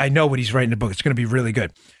did it. I know what he's writing in the book. It's going to be really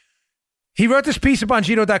good. He wrote this piece at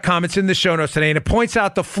Bongino.com. It's in the show notes today, and it points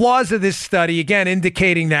out the flaws of this study, again,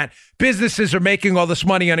 indicating that businesses are making all this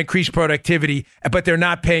money on increased productivity, but they're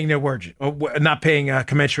not paying their wages, or not paying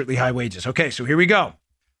commensurately high wages. Okay, so here we go.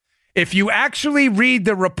 If you actually read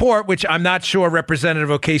the report, which I'm not sure Representative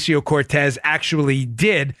Ocasio-Cortez actually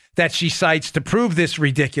did, that she cites to prove this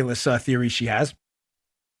ridiculous theory she has,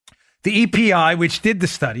 the EPI, which did the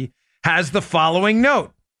study, has the following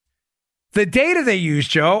note. The data they use,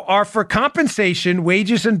 Joe, are for compensation,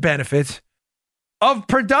 wages, and benefits of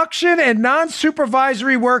production and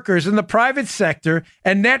non-supervisory workers in the private sector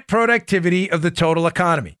and net productivity of the total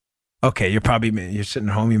economy. Okay, you're sitting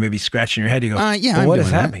at home, you may be scratching your head. You go, yeah, well, what does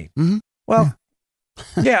that mean? Mm-hmm. Well,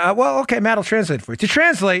 okay, Matt will translate for you. To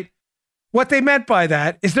translate, what they meant by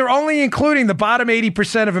that is they're only including the bottom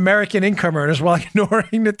 80% of American income earners while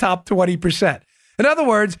ignoring the top 20%. In other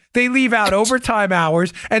words, they leave out overtime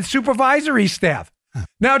hours and supervisory staff.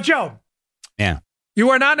 Now, Joe. Yeah. You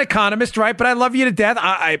are not an economist, right? But I love you to death.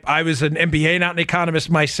 I was an MBA, not an economist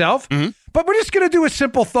myself. Mm-hmm. But we're just going to do a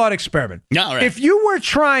simple thought experiment. All right. If you were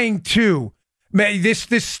trying to make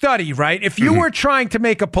this study, right? If you were trying to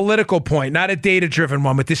make a political point, not a data-driven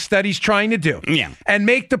one, what this study's trying to do, and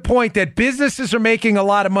make the point that businesses are making a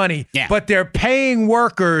lot of money, but they're paying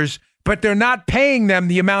workers, but they're not paying them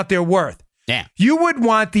the amount they're worth. Yeah. You would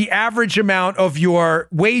want the average amount of your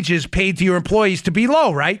wages paid to your employees to be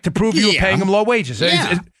low, right? To prove you were paying them low wages.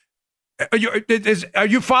 Yeah. Are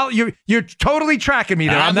you following? You're totally tracking me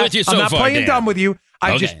there. I'm with you so far, playing Dan. dumb with you.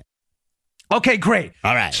 Okay, great.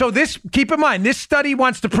 All right. So keep in mind, this study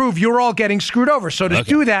wants to prove you're all getting screwed over. So to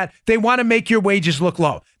do that, they want to make your wages look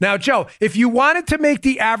low. Now, Joe, if you wanted to make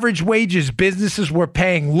the average wages businesses were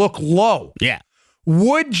paying look low,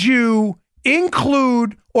 would you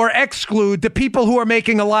include or exclude the people who are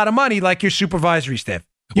making a lot of money, like your supervisory staff?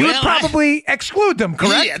 You would probably exclude them,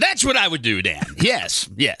 correct? Yeah, that's what I would do, Dan. Yes.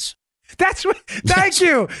 That's what. Thank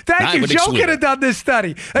you. Joe could have done this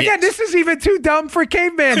study. Again, this is even too dumb for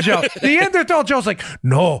caveman Joe. Neanderthal Joe's like,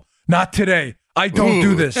 no, not today. I don't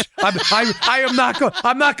do this. I'm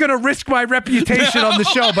not going to risk my reputation on the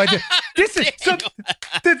show. But this is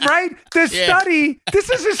right. The study. This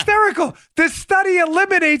is hysterical. The study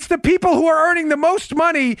eliminates the people who are earning the most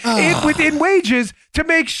money within wages to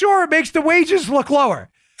make sure it makes the wages look lower.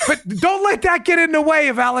 But don't let that get in the way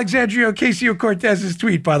of Alexandria Ocasio-Cortez's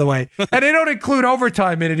tweet, by the way. And they don't include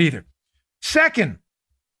overtime in it either. Second,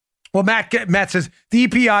 well, Matt says the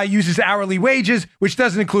EPI uses hourly wages, which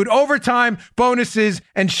doesn't include overtime, bonuses,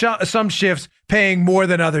 and some shifts paying more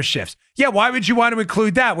than other shifts. Yeah, why would you want to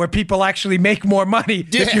include that where people actually make more money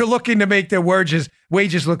if you're looking to make their wages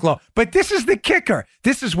look low? But this is the kicker.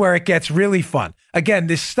 This is where it gets really fun. Again,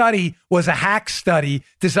 this study was a hack study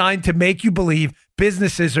designed to make you believe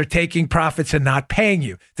businesses are taking profits and not paying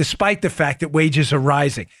you, despite the fact that wages are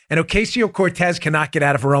rising. And Ocasio-Cortez cannot get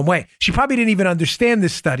out of her own way. She probably didn't even understand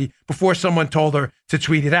this study before someone told her to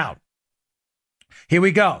tweet it out. Here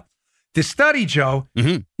we go. The study, Joe,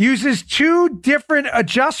 uses two different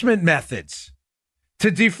adjustment methods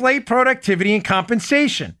to deflate productivity and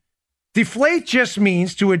compensation. Deflate just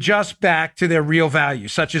means to adjust back to their real value,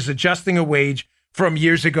 such as adjusting a wage from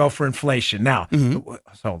years ago for inflation. Now,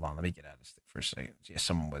 hold on, let me get out of this for a second. Yeah,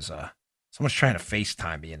 someone's trying to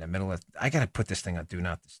FaceTime me in the middle of. I got to put this thing on Do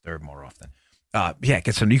Not Disturb more often.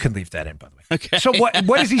 You can leave that in, by the way. Okay. So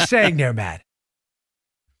what is he saying there, Matt?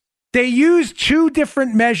 They use two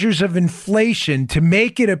different measures of inflation to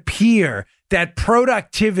make it appear that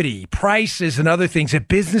productivity, prices, and other things, that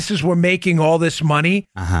businesses were making all this money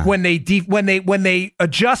when they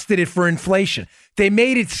adjusted it for inflation. They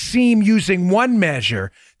made it seem, using one measure,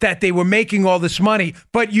 that they were making all this money,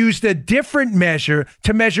 but used a different measure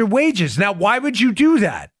to measure wages. Now, why would you do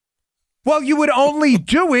that? Well, you would only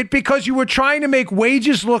do it because you were trying to make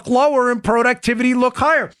wages look lower and productivity look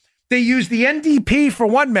higher. They use the NDP for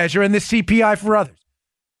one measure and the CPI for others.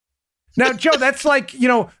 Now, Joe, that's like,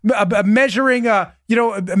 measuring a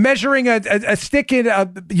stick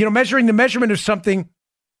in, measuring the measurement of something.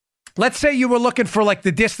 Let's say you were looking for like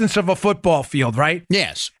the distance of a football field, right?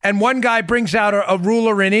 Yes. And one guy brings out a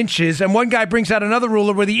ruler in inches, and one guy brings out another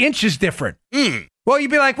ruler where the inch is different. Well,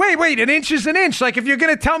 you'd be like, wait, an inch is an inch. Like, if you're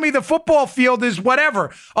going to tell me the football field is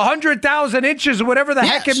whatever, 100,000 inches or whatever the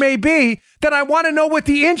heck it may be, then I want to know what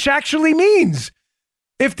the inch actually means.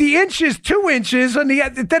 If the inch is 2 inches, then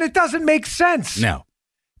it doesn't make sense. No.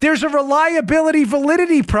 There's a reliability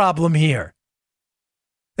validity problem here.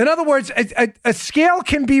 In other words, a scale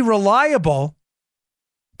can be reliable,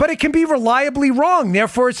 but it can be reliably wrong.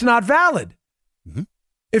 Therefore, it's not valid.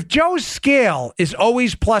 If Joe's scale is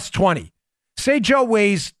always plus 20, say Joe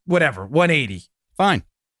weighs, 180. Fine.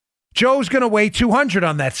 Joe's going to weigh 200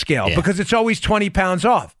 on that scale because it's always 20 pounds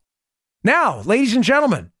off. Now, ladies and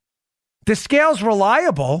gentlemen, the scale's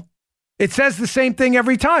reliable. It says the same thing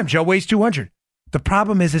every time. Joe weighs 200. The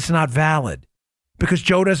problem is it's not valid because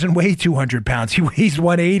Joe doesn't weigh 200 pounds. He weighs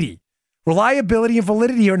 180. Reliability and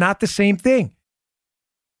validity are not the same thing.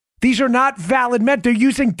 These are not valid measures. They're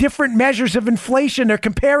using different measures of inflation. They're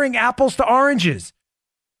comparing apples to oranges.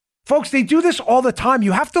 Folks, they do this all the time.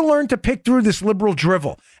 You have to learn to pick through this liberal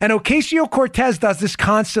drivel. And Ocasio-Cortez does this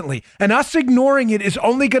constantly. And us ignoring it is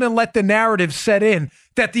only going to let the narrative set in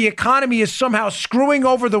that the economy is somehow screwing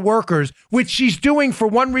over the workers, which she's doing for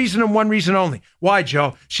one reason and one reason only. Why,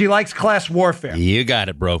 Joe? She likes class warfare. You got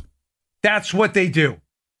it, bro. That's what they do.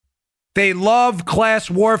 They love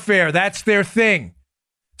class warfare. That's their thing.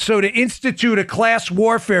 So to institute a class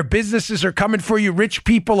warfare, businesses are coming for you, rich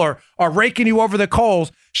people are raking you over the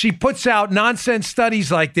coals. She puts out nonsense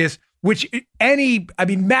studies like this, which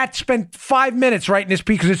Matt spent 5 minutes writing this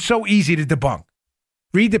piece because it's so easy to debunk.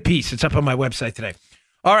 Read the piece. It's up on my website today.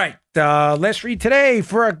 All right, let's read today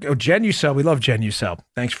for Genucel. We love Genucel.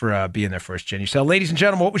 Thanks for being there for us, Genucel. Ladies and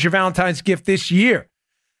gentlemen, what was your Valentine's gift this year?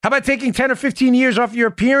 How about taking 10 or 15 years off your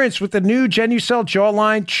appearance with the new Genucel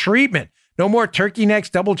jawline treatment? No more turkey necks,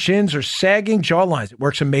 double chins, or sagging jawlines. It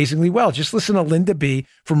works amazingly well. Just listen to Linda B.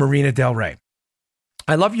 from Marina Del Rey.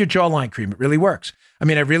 I love your jawline cream. It really works. I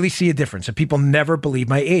really see a difference, and people never believe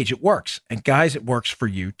my age. It works. And guys, it works for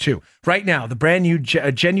you too. Right now, the brand new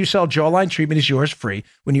Genucel jawline treatment is yours free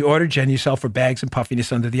when you order Genucel for bags and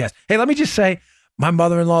puffiness under the S. Hey, let me just say, my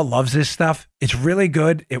mother-in-law loves this stuff. It's really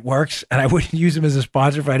good. It works. And I wouldn't use them as a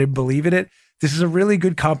sponsor if I didn't believe in it. This is a really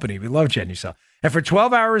good company. We love Genucel. And for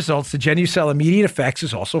 12-hour results, the Genucel Immediate Effects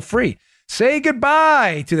is also free. Say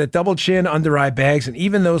goodbye to the double chin, under eye bags, and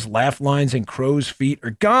even those laugh lines and crow's feet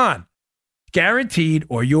are gone. Guaranteed,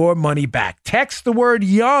 or your money back. Text the word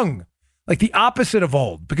young, like the opposite of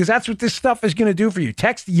old, because that's what this stuff is going to do for you.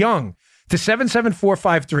 Text young to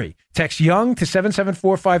 77453. Text young to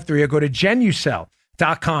 77453 or go to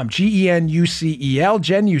Genucel.com, Genucel,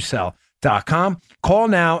 Genucel.com. Call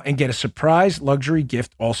now and get a surprise luxury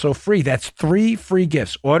gift also free. That's 3 free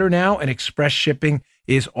gifts. Order now and express shipping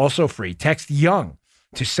is also free. Text young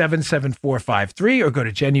to 77453 or go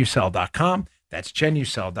to Genucel.com. That's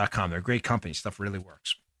Genucel.com. They're a great company. Stuff really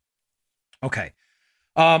works. Okay.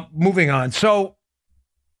 Moving on. So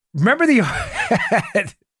remember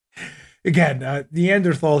again,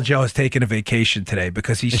 Neanderthal Joe has taken a vacation today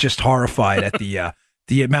because he's just horrified at the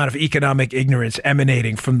amount of economic ignorance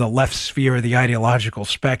emanating from the left sphere of the ideological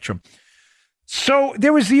spectrum. So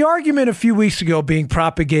there was the argument a few weeks ago being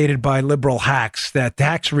propagated by liberal hacks that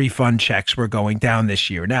tax refund checks were going down this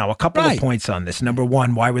year. Now, a couple of points on this. Number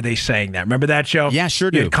one, why were they saying that? Remember that, Joe? Yeah, sure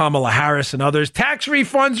do. You had Kamala Harris and others. Tax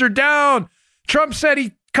refunds are down. Trump said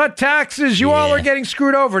he cut taxes. You all are getting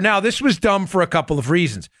screwed over. Now, this was dumb for a couple of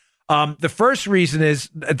reasons. The first reason is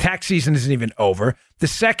tax season isn't even over. The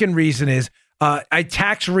second reason is a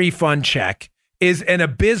tax refund check is an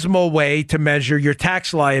abysmal way to measure your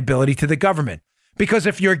tax liability to the government. Because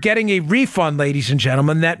if you're getting a refund, ladies and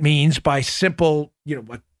gentlemen, that means by simple,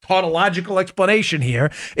 a tautological explanation here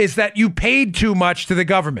is that you paid too much to the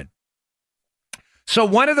government. So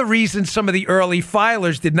one of the reasons some of the early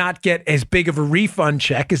filers did not get as big of a refund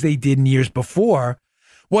check as they did in years before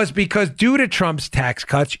was because due to Trump's tax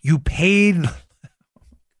cuts, you paid.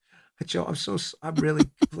 Joe, I'm really,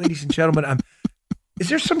 ladies and gentlemen, is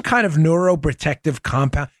there some kind of neuroprotective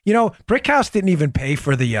compound? Brickhouse didn't even pay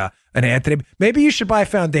for the an ad today. Maybe you should buy a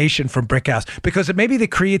foundation from Brickhouse because maybe the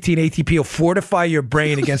creatine ATP will fortify your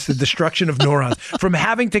brain against the destruction of neurons from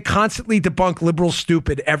having to constantly debunk liberal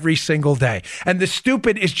stupid every single day. And the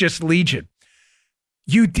stupid is just legion.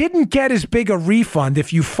 You didn't get as big a refund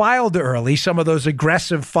if you filed early, some of those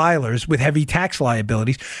aggressive filers with heavy tax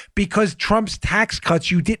liabilities, because Trump's tax cuts,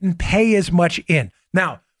 you didn't pay as much in.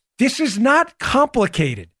 Now, this is not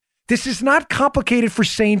complicated. This is not complicated for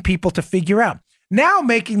sane people to figure out. Now,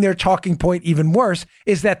 making their talking point even worse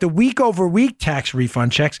is that the week-over-week tax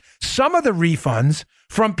refund checks, some of the refunds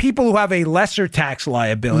from people who have a lesser tax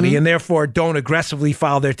liability and therefore don't aggressively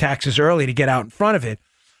file their taxes early to get out in front of it,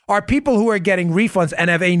 are people who are getting refunds and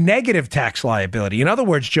have a negative tax liability. In other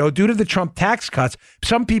words, Joe, due to the Trump tax cuts,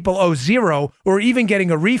 some people owe zero or even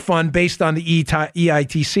getting a refund based on the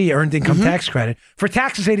EITC, Earned Income Tax Credit, for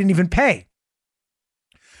taxes they didn't even pay.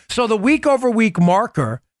 So the week-over-week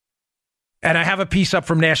marker, and I have a piece up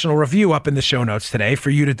from National Review up in the show notes today for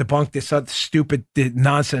you to debunk this stupid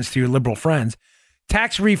nonsense to your liberal friends.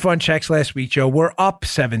 Tax refund checks last week, Joe, were up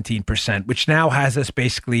 17%, which now has us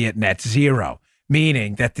basically at net zero.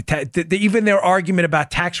 Meaning that even their argument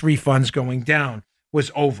about tax refunds going down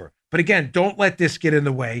was over. But again, don't let this get in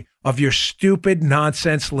the way of your stupid,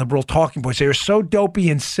 nonsense, liberal talking points. They are so dopey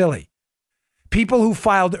and silly. People who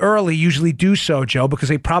filed early usually do so, Joe, because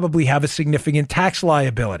they probably have a significant tax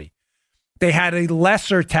liability. they had a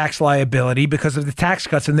lesser tax liability because of the tax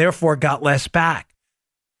cuts and therefore got less back.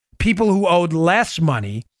 People who owed less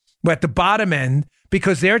money were at the bottom end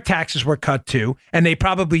because their taxes were cut too, and they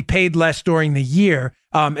probably paid less during the year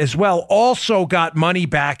as well, also got money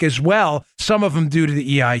back as well, some of them due to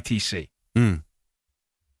the EITC.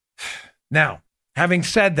 Now, having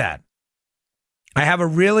said that, I have a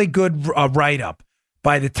really good write-up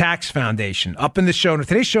by the Tax Foundation up in the show notes.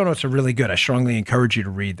 Today's show notes are really good. I strongly encourage you to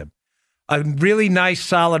read them. A really nice,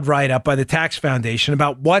 solid write-up by the Tax Foundation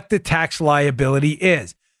about what the tax liability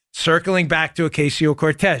is. Circling back to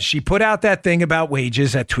Ocasio-Cortez, she put out that thing about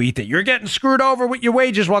wages, that tweet that you're getting screwed over with your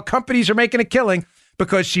wages while companies are making a killing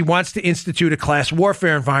because she wants to institute a class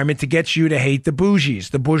warfare environment to get you to hate the bougies,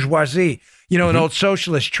 the bourgeoisie, an old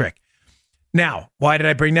socialist trick. Now, why did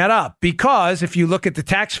I bring that up? Because if you look at the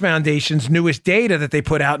Tax Foundation's newest data that they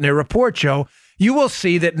put out in their report, Joe, you will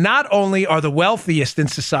see that not only are the wealthiest in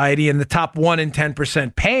society and the top 1 in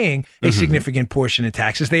 10% paying a significant portion of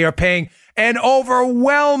taxes, they are paying an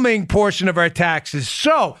overwhelming portion of our taxes.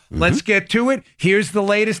 So let's get to it. Here's the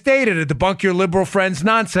latest data to debunk your liberal friends'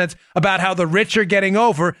 nonsense about how the rich are getting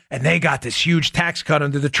over and they got this huge tax cut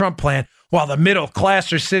under the Trump plan while the middle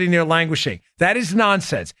class are sitting there languishing. That is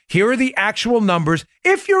nonsense. Here are the actual numbers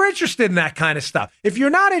if you're interested in that kind of stuff. If you're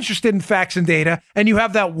not interested in facts and data and you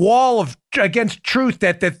have that wall against truth,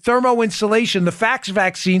 that thermo-insulation, the fax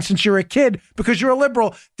vaccine since you're a kid because you're a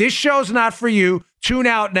liberal, this show's not for you. Tune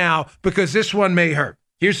out now because this one may hurt.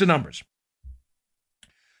 Here's the numbers.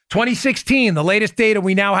 2016, the latest data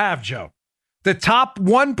we now have, Joe. The top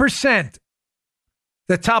 1%.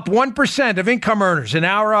 The top 1% of income earners in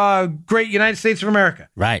our great United States of America.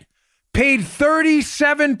 Right. Paid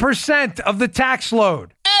 37% of the tax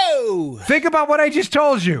load. Oh! Think about what I just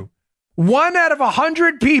told you. 1 out of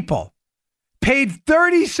 100 people paid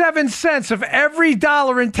 37 cents of every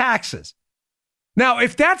dollar in taxes. Now,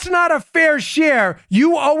 if that's not a fair share,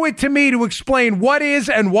 you owe it to me to explain what is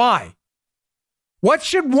and why. What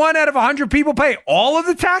should 1 out of 100 people pay? All of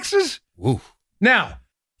the taxes? Ooh. Now,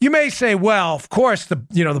 you may say, well, of course, the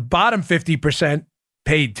bottom 50%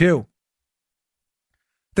 paid too.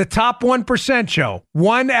 The top 1%, Joe,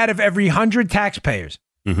 1 out of every 100 taxpayers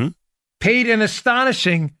paid an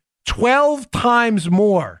astonishing 12 times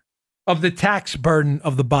more of the tax burden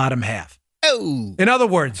of the bottom half. Oh. In other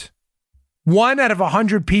words, 1 out of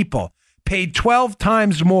 100 people paid 12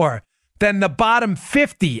 times more than the bottom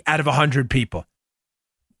 50 out of 100 people.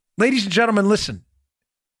 Ladies and gentlemen, listen.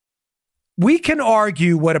 We can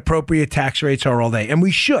argue what appropriate tax rates are all day, and we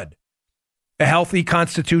should. A healthy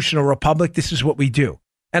constitutional republic, this is what we do.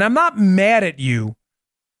 And I'm not mad at you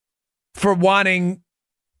for wanting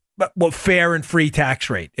fair and free tax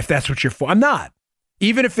rate, if that's what you're for. I'm not.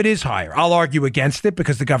 Even if it is higher, I'll argue against it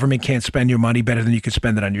because the government can't spend your money better than you can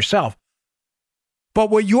spend it on yourself. But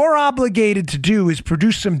what you're obligated to do is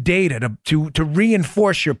produce some data to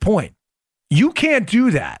reinforce your point. You can't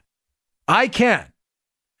do that. I can.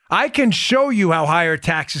 I can show you how higher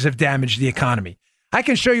taxes have damaged the economy. I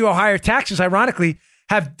can show you how higher taxes, ironically,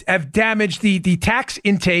 have damaged the tax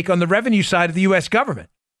intake on the revenue side of the U.S. government,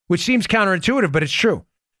 which seems counterintuitive, but it's true.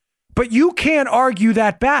 But you can't argue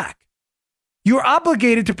that back. You're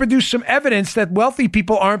obligated to produce some evidence that wealthy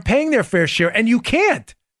people aren't paying their fair share, and you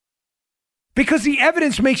can't because the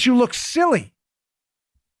evidence makes you look silly.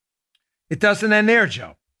 It doesn't end there,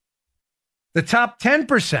 Joe. The top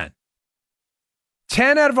 10%.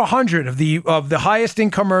 10 out of 100 of the highest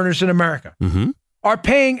income earners in America are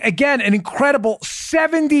paying, again, an incredible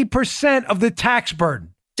 70% of the tax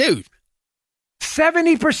burden. Dude.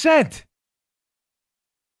 70%.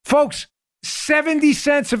 Folks, 70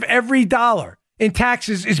 cents of every dollar in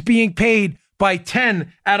taxes is being paid by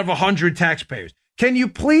 10 out of 100 taxpayers. Can you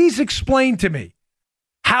please explain to me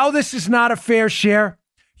how this is not a fair share?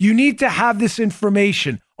 You need to have this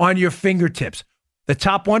information on your fingertips. The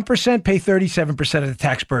top 1% pay 37% of the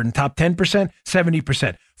tax burden. Top 10%,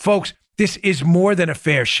 70%. Folks, this is more than a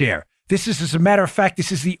fair share. This is, as a matter of fact,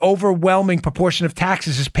 this is the overwhelming proportion of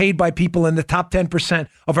taxes is paid by people in the top 10%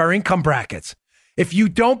 of our income brackets. If you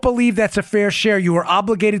don't believe that's a fair share, you are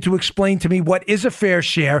obligated to explain to me what is a fair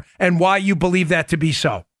share and why you believe that to be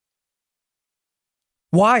so.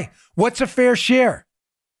 Why? What's a fair share?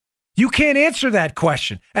 You can't answer that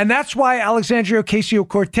question. And that's why Alexandria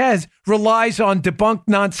Ocasio-Cortez relies on debunked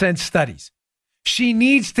nonsense studies. She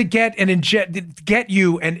needs to get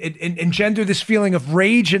you and engender this feeling of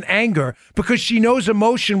rage and anger because she knows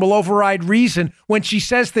emotion will override reason when she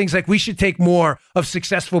says things like we should take more of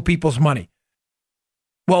successful people's money.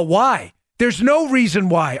 Well, why? There's no reason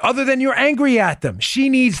why other than you're angry at them. She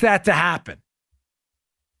needs that to happen.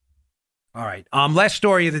 All right. Last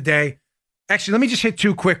story of the day. Actually, let me just hit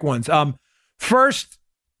two quick ones. First,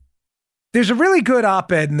 there's a really good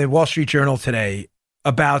op-ed in the Wall Street Journal today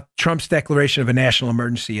about Trump's declaration of a national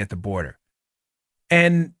emergency at the border.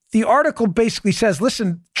 And the article basically says,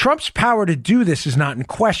 listen, Trump's power to do this is not in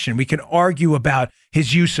question. We can argue about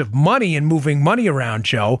his use of money and moving money around,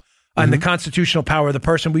 Joe, and the constitutional power of the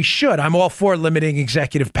person. We should. I'm all for limiting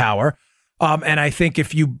executive power. And I think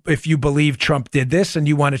if you believe Trump did this and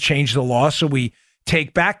you want to change the law so we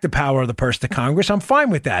take back the power of the person to Congress, I'm fine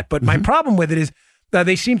with that. But my problem with it is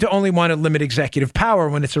they seem to only want to limit executive power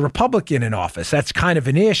when it's a Republican in office. That's kind of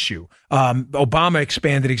an issue. Obama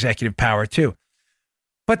expanded executive power too.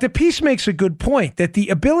 But the piece makes a good point that the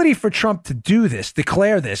ability for Trump to do this,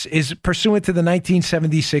 declare this, is pursuant to the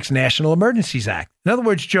 1976 National Emergencies Act. In other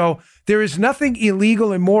words, Joe, there is nothing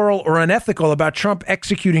illegal, immoral, or unethical about Trump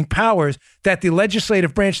executing powers that the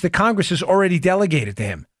legislative branch of the Congress has already delegated to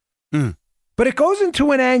him. But it goes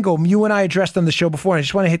into an angle you and I addressed on the show before, and I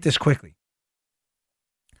just want to hit this quickly.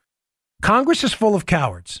 Congress is full of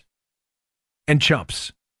cowards and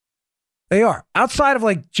chumps. They are. Outside of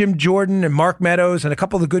like Jim Jordan and Mark Meadows and a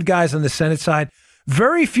couple of the good guys on the Senate side,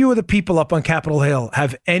 very few of the people up on Capitol Hill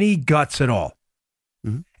have any guts at all.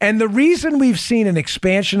 And the reason we've seen an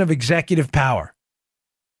expansion of executive power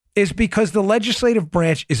is because the legislative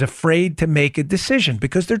branch is afraid to make a decision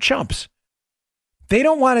because they're chumps. They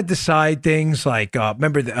don't want to decide things like,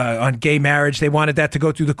 remember on gay marriage, they wanted that to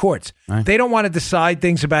go through the courts. Right. They don't want to decide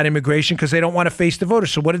things about immigration because they don't want to face the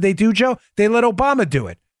voters. So what did they do, Joe? They let Obama do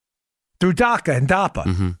it through DACA and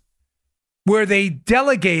DAPA, where they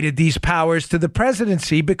delegated these powers to the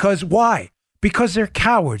presidency because why? Because they're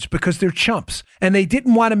cowards, because they're chumps. And they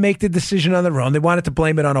didn't want to make the decision on their own. They wanted to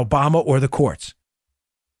blame it on Obama or the courts.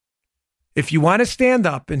 If you want to stand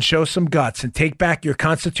up and show some guts and take back your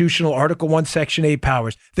constitutional Article 1, Section 8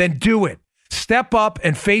 powers, then do it. Step up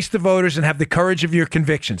and face the voters and have the courage of your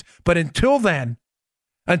convictions. But until then,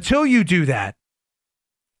 until you do that,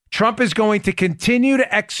 Trump is going to continue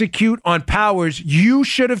to execute on powers you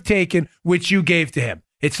should have taken, which you gave to him.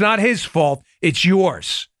 It's not his fault. It's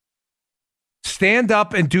yours. Stand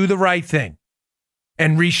up and do the right thing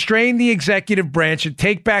and restrain the executive branch and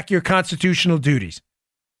take back your constitutional duties.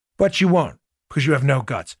 But you won't because you have no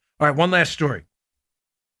guts. All right, one last story.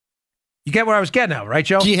 You get where I was getting at, right,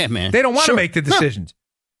 Joe? Yeah, man. They don't want to make the decisions.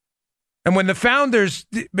 No. And when the founders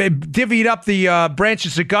divvied up the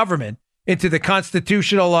branches of government into the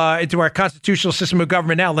constitutional, into our constitutional system of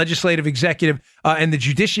government now, legislative, executive, and the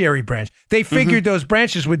judiciary branch, they figured those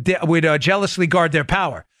branches would jealously guard their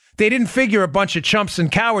power. They didn't figure a bunch of chumps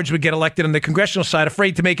and cowards would get elected on the congressional side,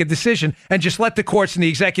 afraid to make a decision, and just let the courts and the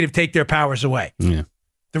executive take their powers away. Yeah.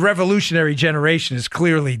 The revolutionary generation is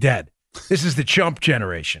clearly dead. This is the chump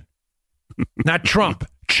generation. Not Trump.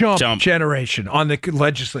 Chump generation on the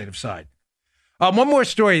legislative side. One more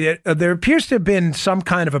story. There appears to have been some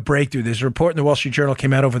kind of a breakthrough. There's a report in the Wall Street Journal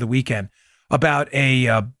came out over the weekend about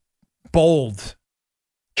a bold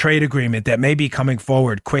trade agreement that may be coming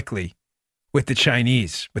forward quickly with the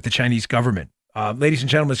Chinese government. Ladies and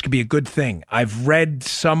gentlemen, this could be a good thing. I've read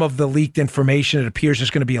some of the leaked information. It appears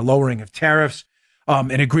there's going to be a lowering of tariffs.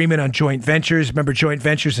 An agreement on joint ventures. Remember, joint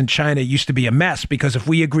ventures in China used to be a mess because if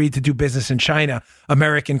we agreed to do business in China,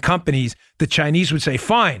 American companies, the Chinese would say,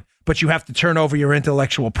 fine, but you have to turn over your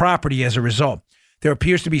intellectual property as a result. There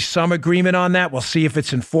appears to be some agreement on that. We'll see if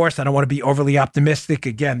it's enforced. I don't want to be overly optimistic.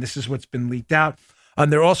 Again, this is what's been leaked out.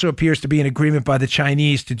 There also appears to be an agreement by the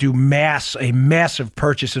Chinese to do a massive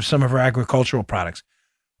purchase of some of our agricultural products.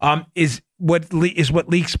 Is what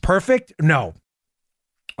leaks perfect? No.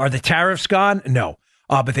 Are the tariffs gone? No,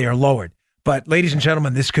 but they are lowered. But ladies and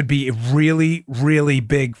gentlemen, this could be really, really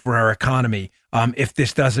big for our economy if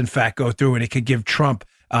this does in fact go through, and it could give Trump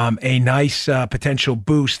a nice potential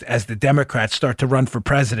boost as the Democrats start to run for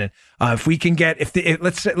president. If we can get,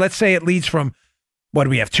 let's say it leads from, what do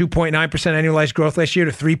we have, 2.9% annualized growth last year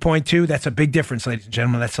to 3.2%. That's a big difference, ladies and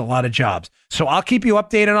gentlemen. That's a lot of jobs. So I'll keep you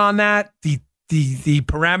updated on that. The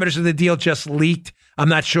parameters of the deal just leaked. I'm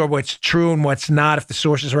not sure what's true and what's not, if the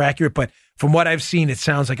sources are accurate, but from what I've seen, it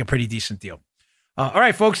sounds like a pretty decent deal. All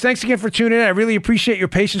right, folks, thanks again for tuning in. I really appreciate your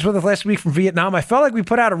patience with us last week from Vietnam. I felt like we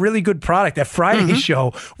put out a really good product. That Friday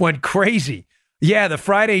show went crazy. Yeah, the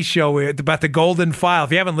Friday show about the Golden File.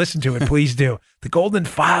 If you haven't listened to it, please do. The Golden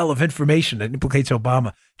File of information that implicates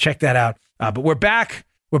Obama. Check that out. But we're back.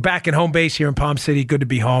 We're back at home base here in Palm City. Good to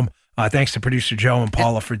be home. Thanks to producer Joe and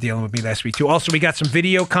Paula for dealing with me last week, too. Also, we got some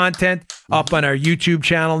video content up on our YouTube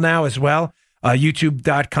channel now as well.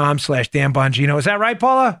 YouTube.com/Dan Bongino. Is that right,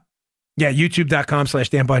 Paula? Yeah,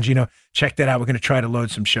 YouTube.com/Dan Bongino. Check that out. We're going to try to load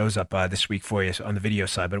some shows up this week for you on the video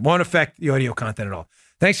side, but it won't affect the audio content at all.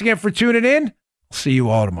 Thanks again for tuning in. I'll see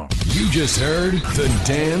you all tomorrow. You just heard the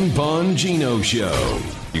Dan Bongino Show.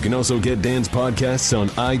 You can also get Dan's podcasts on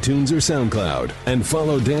iTunes or SoundCloud and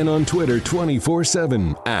follow Dan on Twitter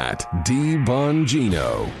 24/7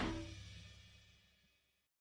 @DBongino.